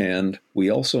the other hand, we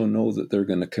also know that they're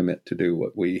going to commit to do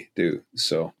what we do.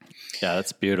 So, yeah,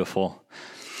 that's beautiful.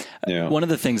 Yeah. One of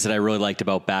the things that I really liked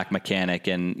about Back Mechanic,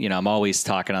 and, I'm always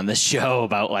talking on this show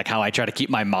about like how I try to keep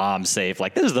my mom safe.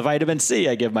 Like, this is the vitamin C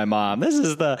I give my mom.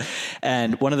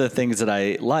 And one of the things that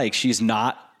I like, she's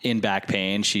not in back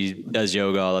pain. She does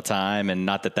yoga all the time, and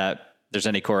not that there's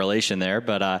any correlation there,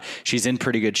 but she's in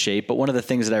pretty good shape. But one of the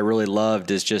things that I really loved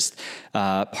is just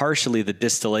partially the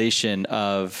distillation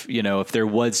of, if there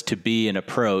was to be an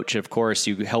approach. Of course,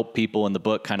 you help people in the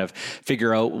book kind of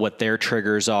figure out what their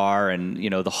triggers are. And,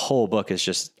 the whole book is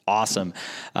just awesome.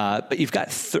 But you've got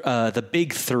the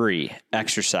big three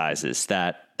exercises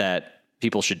that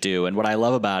people should do. And what I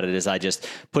love about it is I just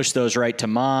push those right to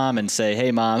mom and say,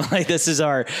 hey, mom, like this is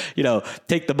our,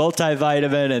 take the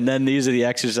multivitamin, and then these are the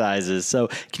exercises. So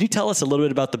can you tell us a little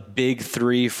bit about the big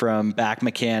three from Back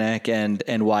Mechanic and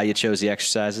why you chose the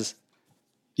exercises?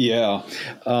 Yeah.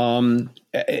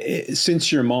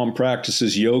 Since your mom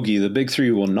practices yogi, the big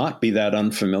three will not be that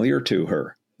unfamiliar to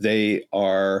her. They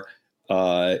are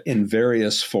in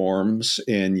various forms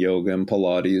in yoga and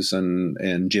Pilates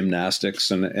and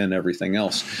gymnastics and everything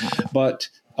else. But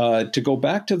to go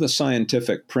back to the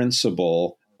scientific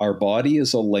principle, our body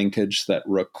is a linkage that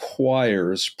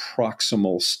requires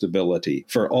proximal stability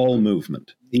for all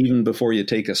movement. Even before you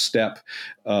take a step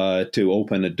to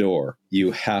open a door,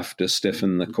 you have to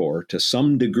stiffen the core to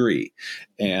some degree.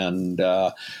 And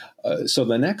so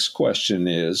the next question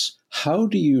is, how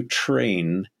do you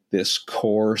train this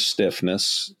core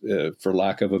stiffness, for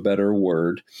lack of a better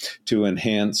word, to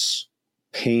enhance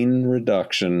pain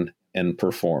reduction and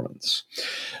performance?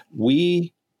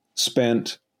 We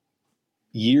spent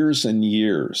years and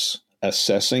years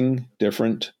assessing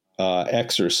different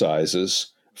exercises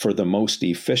for the most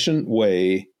efficient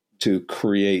way to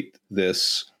create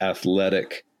this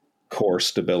athletic core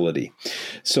stability.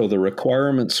 So the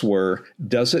requirements were,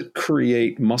 does it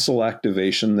create muscle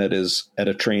activation that is at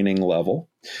a training level?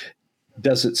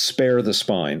 Does it spare the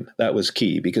spine? That was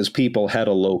key because people had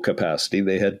a low capacity.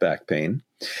 They had back pain.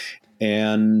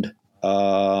 And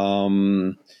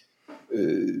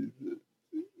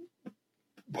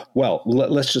well,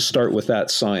 let's just start with that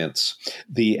science.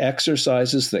 The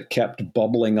exercises that kept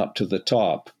bubbling up to the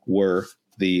top were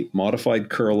the modified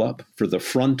curl up for the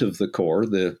front of the core,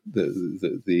 the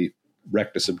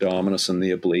rectus abdominis and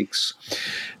the obliques.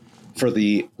 For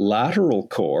the lateral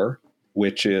core,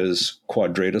 which is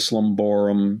quadratus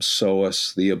lumborum,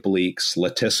 psoas, the obliques,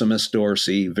 latissimus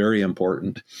dorsi, very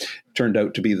important, turned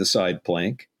out to be the side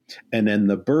plank. And then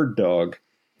the bird dog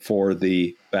for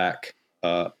the back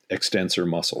extensor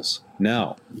muscles.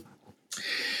 Now,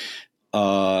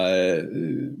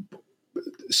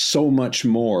 so much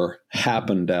more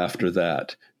happened after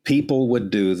that. People would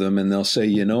do them and they'll say,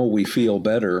 we feel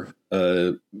better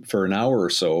for an hour or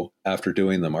so after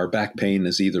doing them. Our back pain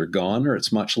is either gone or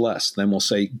it's much less. Then we'll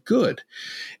say, good.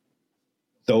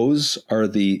 Those are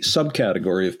the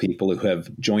subcategory of people who have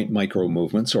joint micro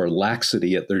movements or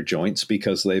laxity at their joints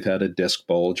because they've had a disc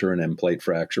bulge or an end plate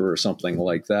fracture or something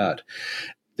like that.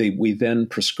 We then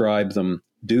prescribe them,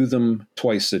 do them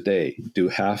twice a day, do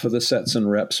half of the sets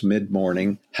and reps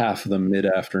mid-morning, half of them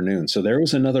mid-afternoon. So there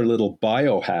was another little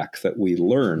biohack that we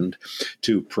learned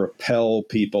to propel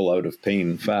people out of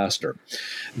pain faster.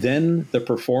 Then the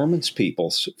performance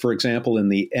people, for example, in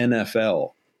the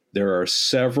NFL, there are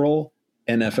several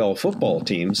NFL football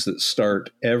teams that start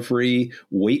every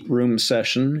weight room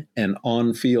session and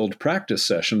on-field practice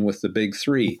session with the big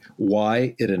three.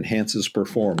 Why? It enhances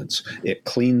performance. It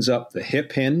cleans up the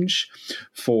hip hinge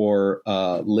for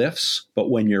lifts, but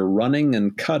when you're running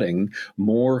and cutting,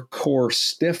 more core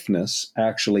stiffness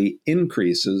actually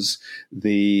increases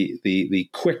the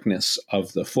quickness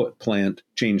of the foot plant,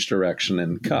 change direction,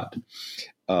 and cut.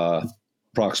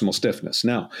 Proximal stiffness.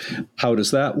 Now, how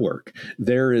does that work?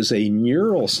 There is a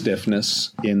neural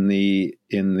stiffness in the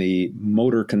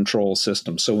motor control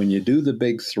system. So when you do the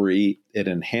big three, it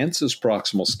enhances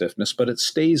proximal stiffness, but it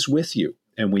stays with you.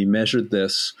 And we measured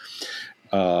this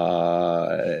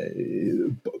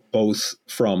both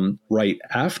from right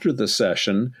after the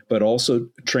session, but also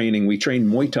training. We trained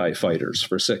Muay Thai fighters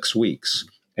for 6 weeks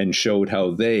and showed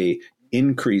how they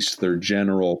increased their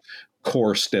general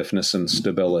core stiffness and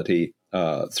stability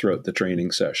throughout the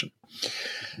training session.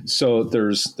 So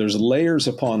there's layers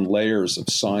upon layers of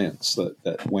science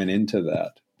that went into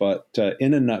that. But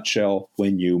in a nutshell,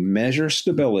 when you measure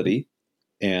stability,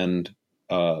 and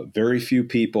very few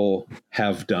people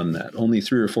have done that. Only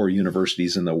 3 or 4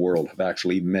 universities in the world have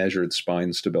actually measured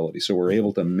spine stability. So we're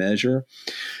able to measure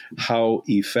how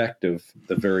effective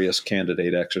the various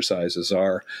candidate exercises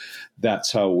are.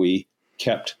 That's how we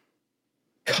kept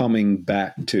coming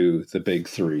back to the big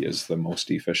three is the most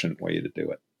efficient way to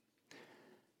do it.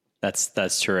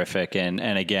 That's terrific. And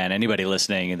again, anybody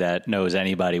listening that knows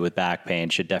anybody with back pain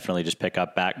should definitely just pick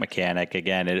up Back Mechanic.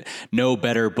 Again, no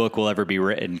better book will ever be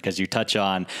written because you touch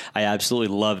on, I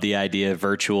absolutely love the idea of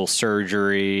virtual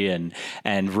surgery and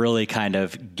really kind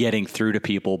of getting through to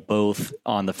people both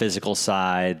on the physical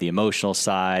side, the emotional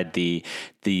side, the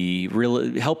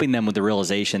real helping them with the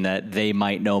realization that they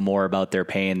might know more about their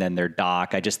pain than their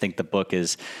doc. I just think the book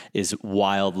is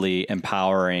wildly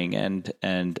empowering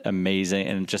and amazing,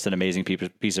 and just an amazing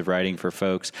piece of writing for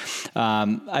folks.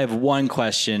 I have one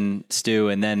question, Stu,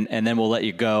 and then we'll let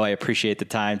you go. I appreciate the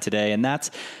time today, and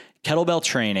that's kettlebell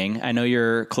training. I know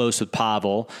you're close with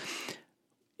Pavel.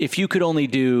 If you could only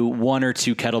do 1 or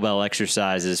 2 kettlebell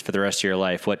exercises for the rest of your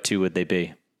life, what 2 would they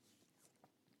be?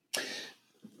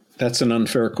 That's an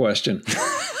unfair question.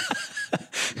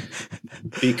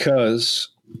 Because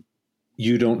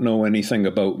you don't know anything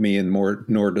about me, and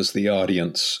nor does the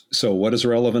audience. So what is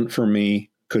relevant for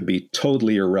me could be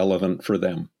totally irrelevant for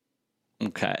them.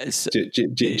 Okay. So,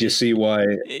 do you see why?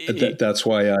 That's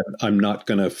why I'm not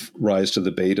going to rise to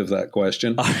the bait of that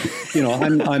question.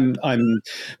 I'm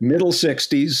middle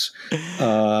 60s.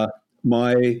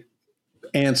 My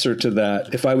answer to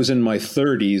that, if I was in my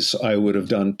 30s, I would have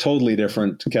done totally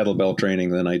different kettlebell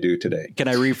training than I do today. Can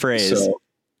I rephrase? So,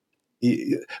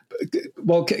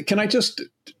 well, can I just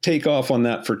take off on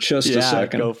that for just a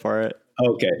second? Go for it.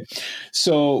 Okay.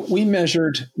 So we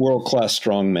measured world-class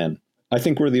strongmen. I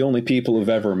think we're the only people who've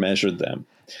ever measured them.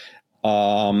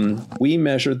 We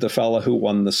measured the fella who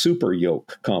won the super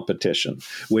yoke competition,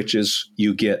 which is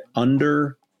you get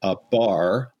under a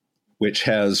bar, which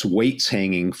has weights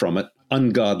hanging from it,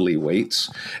 ungodly weights,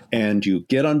 and you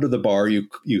get under the bar, you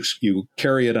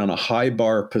carry it on a high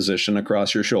bar position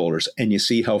across your shoulders, and you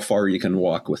see how far you can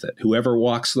walk with it. Whoever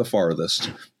walks the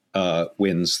farthest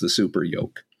wins the super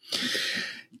yoke.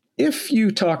 If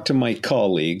you talk to my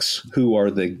colleagues who are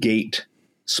the gait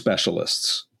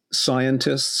specialists,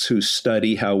 scientists who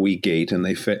study how we gait and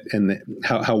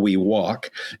how we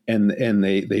walk, and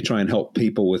they try and help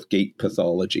people with gait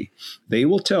pathology, they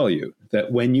will tell you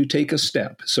that when you take a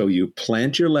step, so you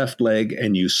plant your left leg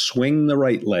and you swing the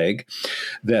right leg,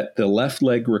 that the left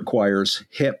leg requires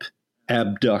hip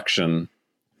abduction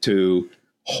to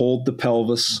hold the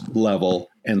pelvis level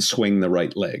and swing the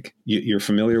right leg. You're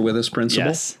familiar with this principle?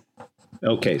 Yes.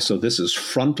 Okay, so this is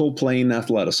frontal plane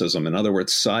athleticism. In other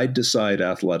words, side-to-side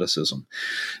athleticism.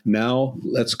 Now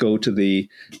let's go to the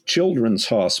children's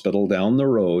hospital down the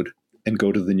road and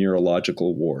go to the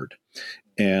neurological ward.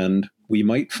 And we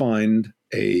might find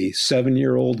a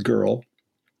 7-year-old girl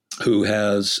who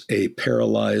has a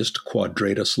paralyzed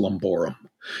quadratus lumborum.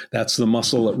 That's the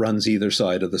muscle that runs either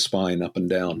side of the spine up and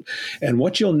down. And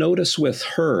what you'll notice with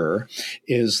her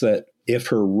is that if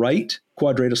her right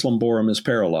quadratus lumborum is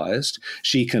paralyzed,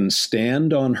 she can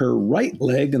stand on her right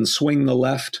leg and swing the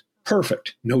left.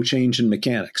 Perfect. No change in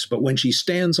mechanics. But when she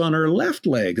stands on her left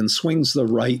leg and swings the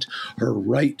right, her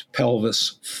right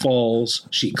pelvis falls,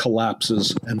 she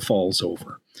collapses and falls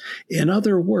over. In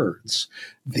other words,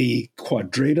 the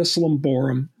quadratus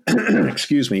lumborum,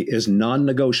 is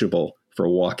non-negotiable for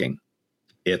walking.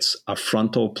 It's a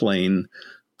frontal plane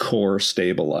core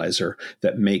stabilizer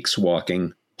that makes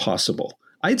walking possible.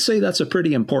 I'd say that's a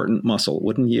pretty important muscle,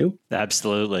 wouldn't you?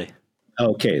 Absolutely.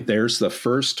 Okay, there's the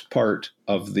first part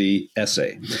of the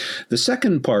essay. The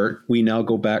second part, we now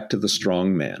go back to the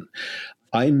strong man.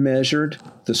 I measured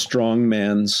the strong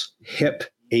man's hip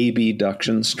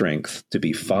abduction strength to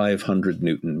be 500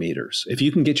 Newton meters. If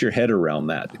you can get your head around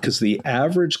that, because the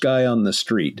average guy on the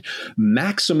street,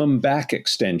 maximum back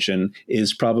extension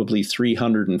is probably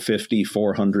 350,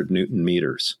 400 Newton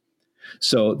meters.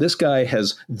 So this guy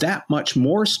has that much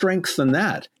more strength than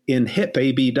that in hip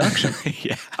abduction.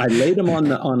 Yeah. I laid him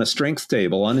on a strength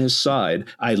table on his side.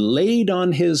 I laid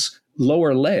on his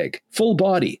lower leg, full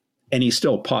body, and he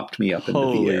still popped me up into the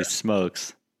air. Holy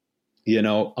smokes.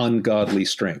 Ungodly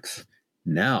strength.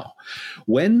 Now,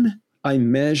 when I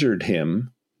measured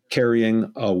him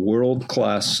carrying a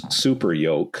world-class super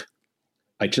yoke,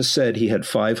 I just said he had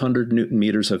 500 Newton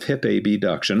meters of hip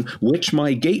abduction, which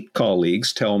my gait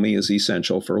colleagues tell me is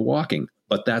essential for walking.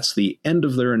 But that's the end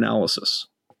of their analysis.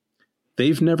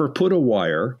 They've never put a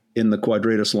wire in the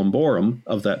quadratus lumborum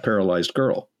of that paralyzed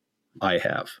girl. I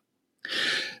have.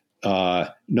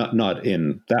 Not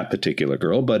in that particular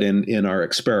girl, but in our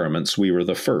experiments, we were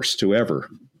the first to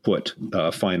ever put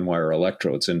fine wire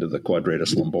electrodes into the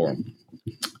quadratus lumborum.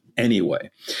 Anyway,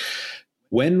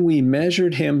 when we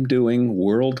measured him doing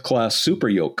world-class super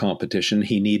yoke competition,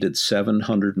 he needed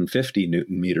 750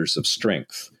 Newton meters of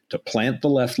strength to plant the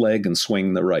left leg and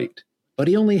swing the right. But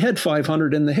he only had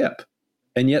 500 in the hip.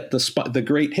 And yet the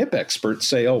great hip experts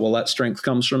say, oh, well, that strength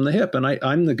comes from the hip. And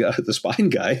I'm the spine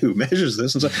guy who measures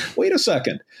this and says, wait a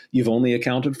second, you've only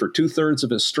accounted for 2/3 of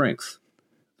his strength.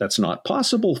 That's not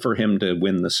possible for him to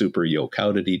win the super yoke.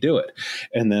 How did he do it?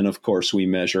 And then, of course, we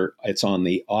measure, it's on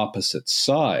the opposite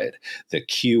side. The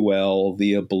QL,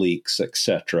 the obliques,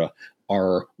 etc.,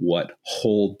 are what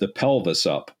hold the pelvis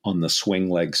up on the swing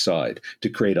leg side to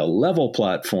create a level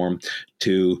platform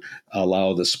to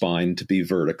allow the spine to be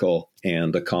vertical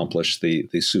and accomplish the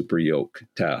super yoke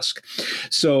task.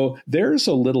 So there's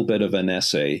a little bit of an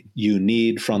essay. You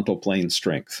need frontal plane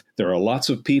strength. There are lots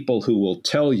of people who will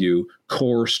tell you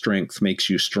core strength makes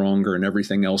you stronger and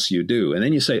everything else you do. And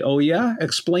then you say, oh yeah,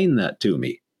 explain that to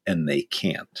me. And they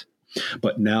can't.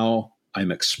 But now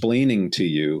I'm explaining to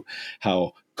you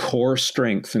how core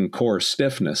strength and core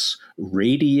stiffness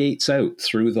radiates out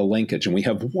through the linkage. And we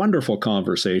have wonderful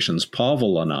conversations,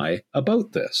 Pavel and I,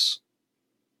 about this.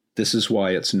 This is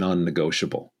why it's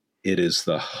non-negotiable. It is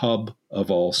the hub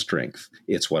of all strength.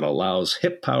 It's what allows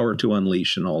hip power to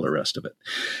unleash and all the rest of it.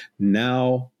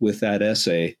 Now, with that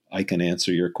essay, I can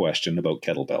answer your question about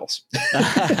kettlebells.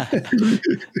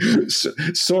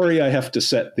 Sorry, I have to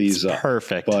set these up.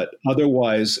 Perfect. But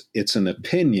otherwise, it's an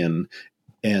opinion,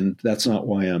 and that's not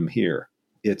why I'm here.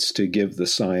 It's to give the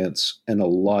science and a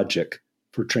logic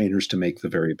for trainers to make the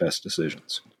very best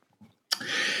decisions.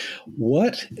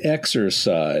 What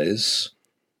exercise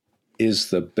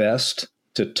is the best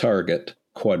to target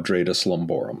quadratus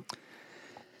lumborum?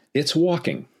 It's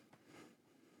walking.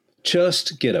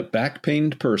 Just get a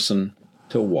back-pained person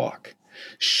to walk.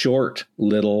 Short,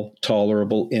 little,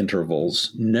 tolerable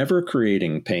intervals, never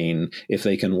creating pain. If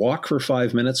they can walk for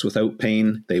 5 minutes without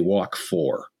pain, they walk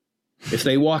 4. If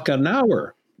they walk an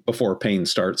hour before pain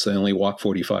starts, they only walk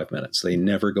 45 minutes. They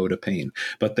never go to pain,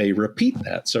 but they repeat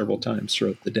that several times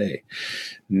throughout the day.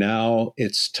 Now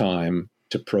it's time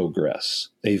to progress.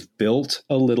 They've built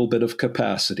a little bit of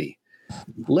capacity.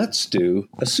 Let's do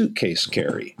a suitcase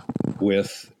carry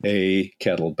with a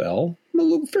kettlebell,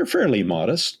 fairly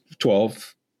modest,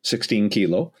 12, 16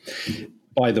 kilo.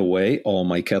 By the way, all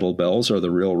my kettlebells are the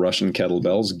real Russian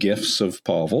kettlebells, gifts of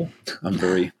Pavel.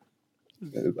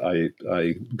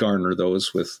 I garner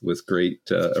those with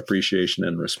great appreciation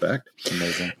and respect.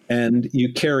 Amazing. And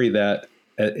you carry that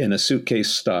in a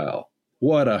suitcase style.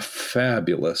 What a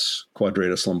fabulous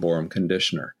quadratus lumborum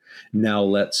conditioner. Now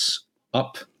let's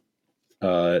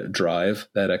drive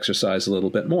that exercise a little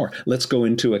bit more. Let's go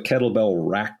into a kettlebell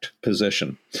racked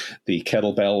position. The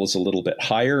kettlebell is a little bit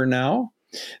higher now.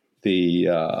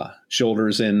 The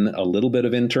shoulder's in a little bit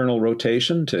of internal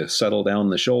rotation to settle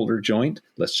down the shoulder joint.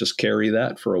 Let's just carry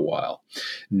that for a while.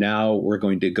 Now we're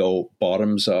going to go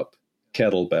bottoms up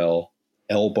kettlebell,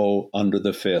 elbow under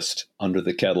the fist, under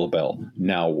the kettlebell.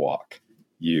 Now walk.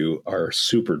 You are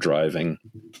super driving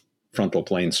frontal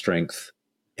plane strength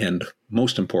and,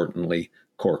 most importantly,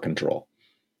 core control.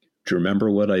 Do you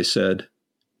remember what I said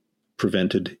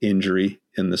prevented injury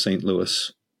in the St.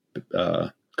 Louis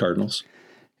Cardinals?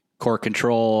 Core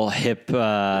control, hip.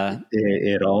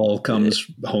 It all comes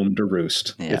home to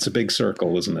roost. Yeah. It's a big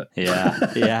circle, isn't it?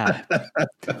 Yeah.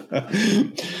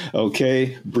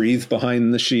 Okay, breathe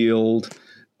behind the shield.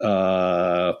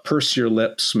 Purse your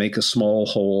lips, make a small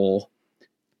hole.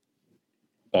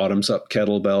 Bottoms up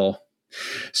kettlebell.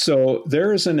 So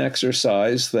there is an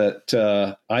exercise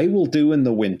that I will do in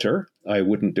the winter. I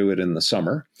wouldn't do it in the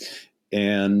summer.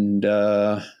 And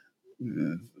I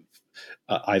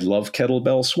love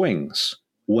kettlebell swings.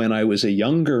 When I was a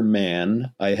younger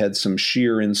man, I had some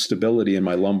sheer instability in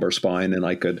my lumbar spine, and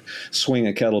I could swing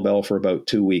a kettlebell for about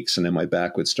 2 weeks, and then my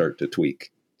back would start to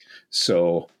tweak.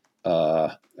 So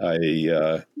I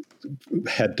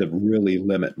had to really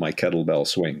limit my kettlebell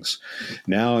swings.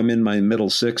 Now I'm in my middle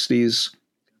 60s.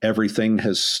 Everything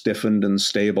has stiffened and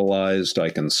stabilized. I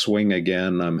can swing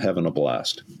again. I'm having a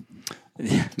blast.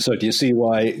 So do you see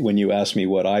why when you ask me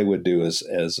what I would do as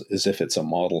if it's a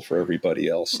model for everybody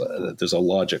else, there's a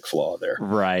logic flaw there.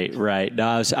 Right.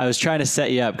 No, I was trying to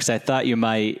set you up because I thought you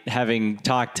might, having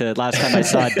talked to, last time I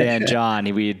saw Dan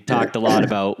John, we had talked a lot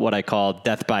about what I call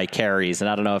death by carries. And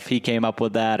I don't know if he came up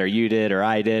with that or you did or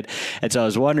I did. And so I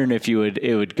was wondering if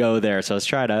it would go there. So I was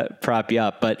trying to prop you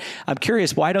up. But I'm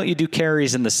curious, why don't you do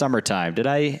carries in the summertime? Did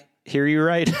I hear you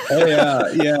right? Oh,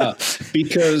 yeah.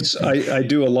 Because I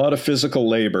do a lot of physical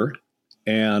labor.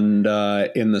 And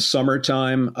in the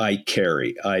summertime, I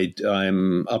carry.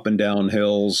 I'm up and down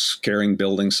hills carrying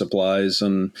building supplies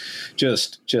and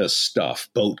just stuff,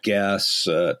 boat gas,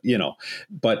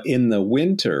 But in the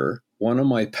winter, one of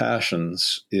my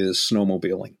passions is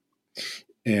snowmobiling.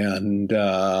 And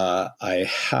I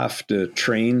have to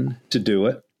train to do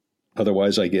it.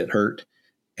 Otherwise, I get hurt.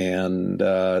 And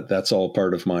that's all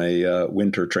part of my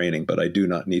winter training, but I do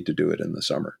not need to do it in the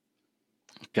summer.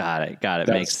 Got it.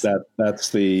 That's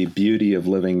the beauty of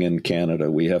living in Canada.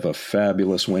 We have a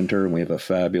fabulous winter and we have a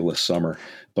fabulous summer,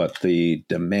 but the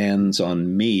demands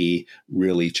on me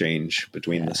really change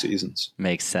between the seasons.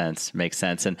 Makes sense.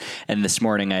 And this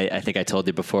morning, I think I told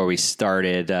you before we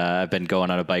started, I've been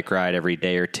going on a bike ride every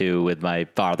day or two with my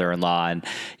father-in-law. And,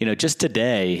 just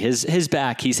today, his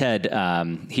back, he had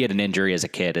an injury as a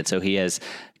kid. And so he has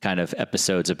kind of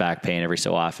episodes of back pain every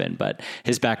so often, but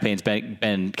his back pain's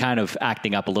been kind of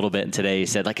acting up a little bit. And today he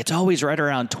said, it's always right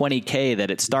around 20K that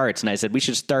it starts. And I said, we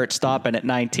should start stopping at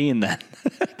 19 then.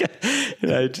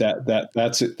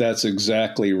 That's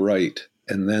exactly right.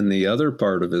 And then the other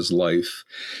part of his life,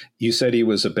 you said he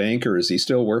was a banker. Is he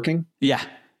still working? Yeah.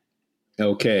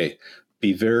 Okay.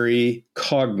 Be very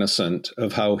cognizant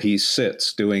of how he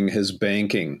sits doing his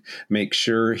banking. Make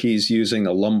sure he's using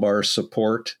a lumbar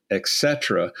support,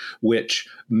 etc., which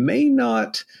may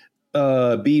not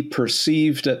be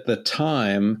perceived at the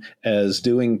time as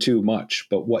doing too much.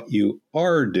 But what you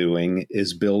are doing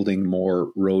is building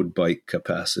more road bike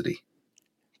capacity.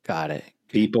 Got it.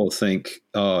 People think,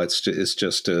 oh, it's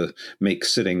just to make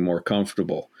sitting more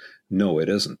comfortable. No, it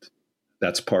isn't.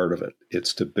 That's part of it.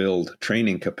 It's to build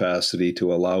training capacity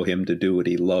to allow him to do what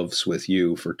he loves with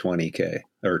you for 20K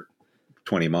or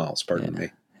 20 miles, pardon me.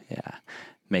 Yeah.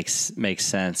 Makes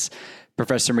sense.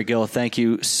 Professor McGill, thank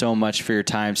you so much for your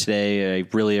time today. I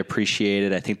really appreciate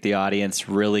it. I think the audience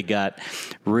really got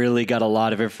a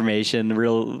lot of information,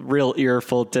 real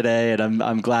earful today, and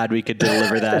I'm glad we could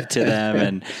deliver that to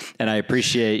them. And I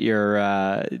appreciate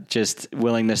your just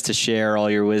willingness to share all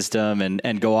your wisdom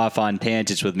and go off on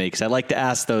tangents with me, because I like to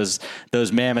ask those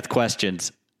mammoth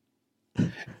questions.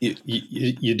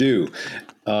 You do.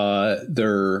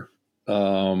 They're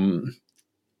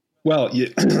well,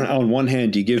 on one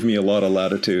hand, you give me a lot of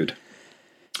latitude,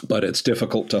 but it's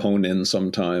difficult to hone in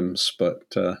sometimes. But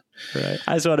right.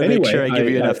 I just want to make sure I give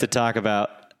you enough to talk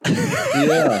about.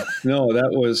 Yeah, no,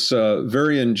 that was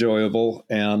very enjoyable,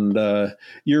 and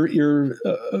you're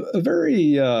a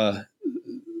very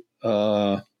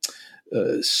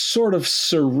sort of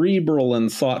cerebral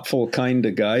and thoughtful kind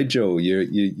of guy, Joe.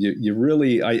 You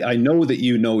really, I know that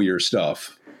you know your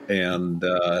stuff, and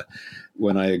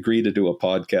when I agree to do a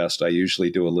podcast, I usually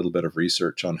do a little bit of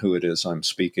research on who it is I'm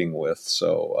speaking with.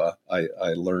 So I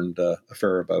learned a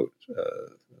fair about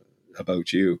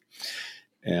you.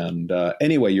 And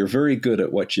anyway, you're very good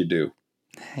at what you do.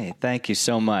 Hey, thank you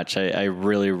so much. I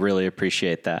really, really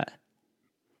appreciate that.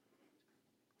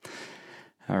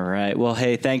 All right. Well,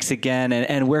 hey, thanks again.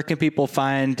 And where can people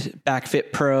find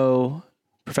BackFit Pro,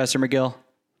 Professor McGill?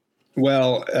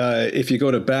 Well, if you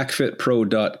go to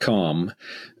backfitpro.com,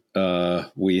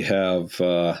 we have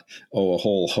a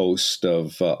whole host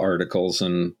of articles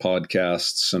and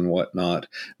podcasts and whatnot.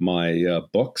 My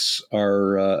books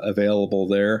are available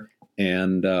there,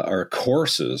 and our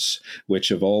courses, which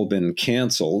have all been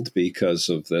canceled because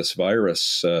of this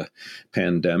virus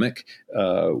pandemic,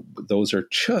 those are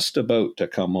just about to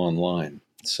come online.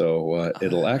 So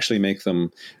it'll actually make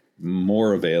them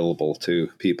more available to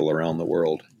people around the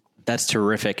world. That's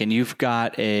terrific. And you've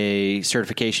got a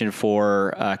certification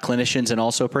for clinicians and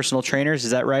also personal trainers.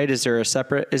 Is that right? Is there a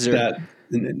separate?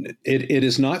 It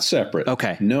is not separate.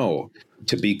 Okay. No.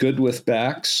 To be good with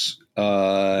backs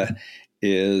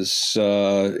it's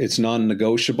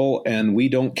non-negotiable, and we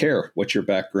don't care what your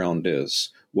background is.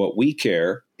 What we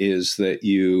care is that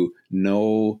you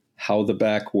know how the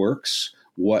back works,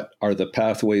 what are the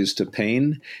pathways to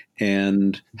pain,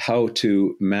 and how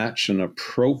to match an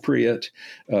appropriate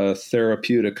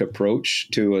therapeutic approach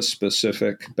to a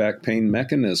specific back pain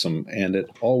mechanism. And it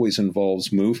always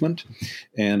involves movement.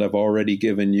 And I've already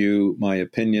given you my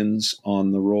opinions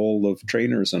on the role of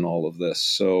trainers in all of this.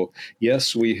 So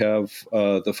yes, we have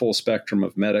the full spectrum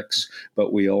of medics,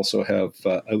 but we also have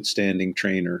outstanding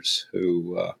trainers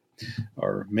who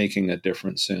are making a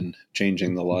difference in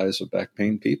changing the lives of back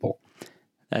pain people.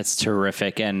 That's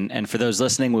terrific. And for those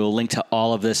listening, we will link to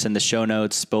all of this in the show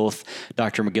notes, both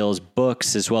Dr. McGill's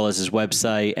books as well as his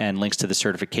website, and links to the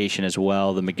certification as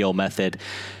well, the McGill Method.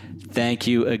 Thank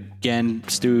you again,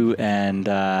 Stu, and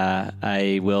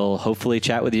I will hopefully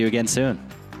chat with you again soon.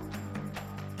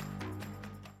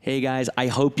 Hey guys, I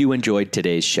hope you enjoyed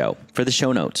today's show. For the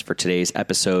show notes for today's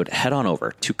episode, head on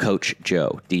over to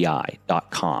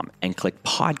CoachJoeDI.com and click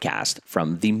podcast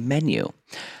from the menu.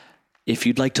 If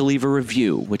you'd like to leave a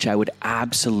review, which I would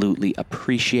absolutely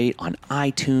appreciate on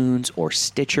iTunes or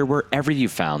Stitcher, wherever you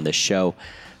found this show,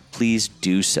 please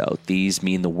do so. These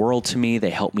mean the world to me.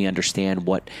 They help me understand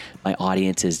what my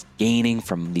audience is gaining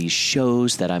from these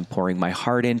shows that I'm pouring my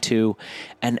heart into,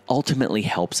 and ultimately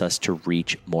helps us to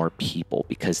reach more people,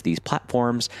 because these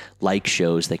platforms like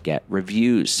shows that get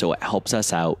reviews. So it helps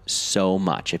us out so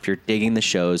much. If you're digging the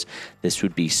shows, this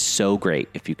would be so great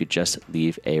if you could just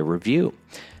leave a review.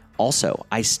 Also,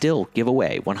 I still give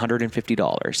away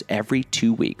 $150 every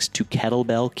 2 weeks to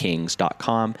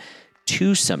kettlebellkings.com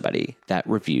to somebody that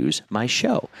reviews my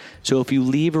show. So if you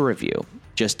leave a review,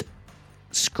 just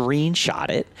screenshot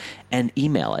it and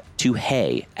email it to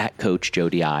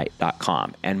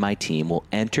hey@coachjodi.com, and my team will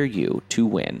enter you to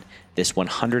win this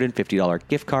 $150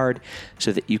 gift card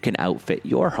so that you can outfit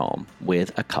your home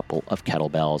with a couple of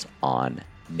kettlebells on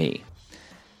me.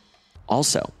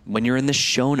 Also, when you're in the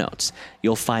show notes,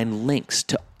 you'll find links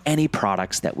to any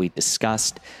products that we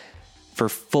discussed. For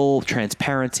full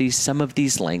transparency, some of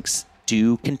these links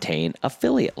do contain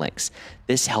affiliate links.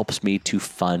 This helps me to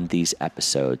fund these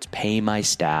episodes, pay my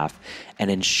staff,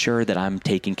 and ensure that I'm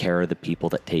taking care of the people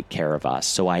that take care of us.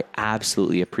 So I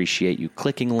absolutely appreciate you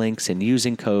clicking links and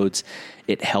using codes.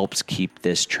 It helps keep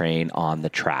this train on the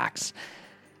tracks.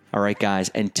 All right, guys,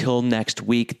 until next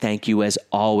week, thank you as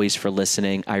always for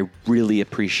listening. I really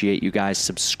appreciate you guys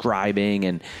subscribing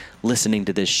and listening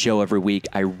to this show every week.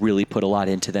 I really put a lot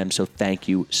into them, so thank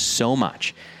you so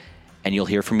much. And you'll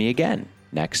hear from me again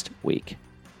next week.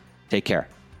 Take care.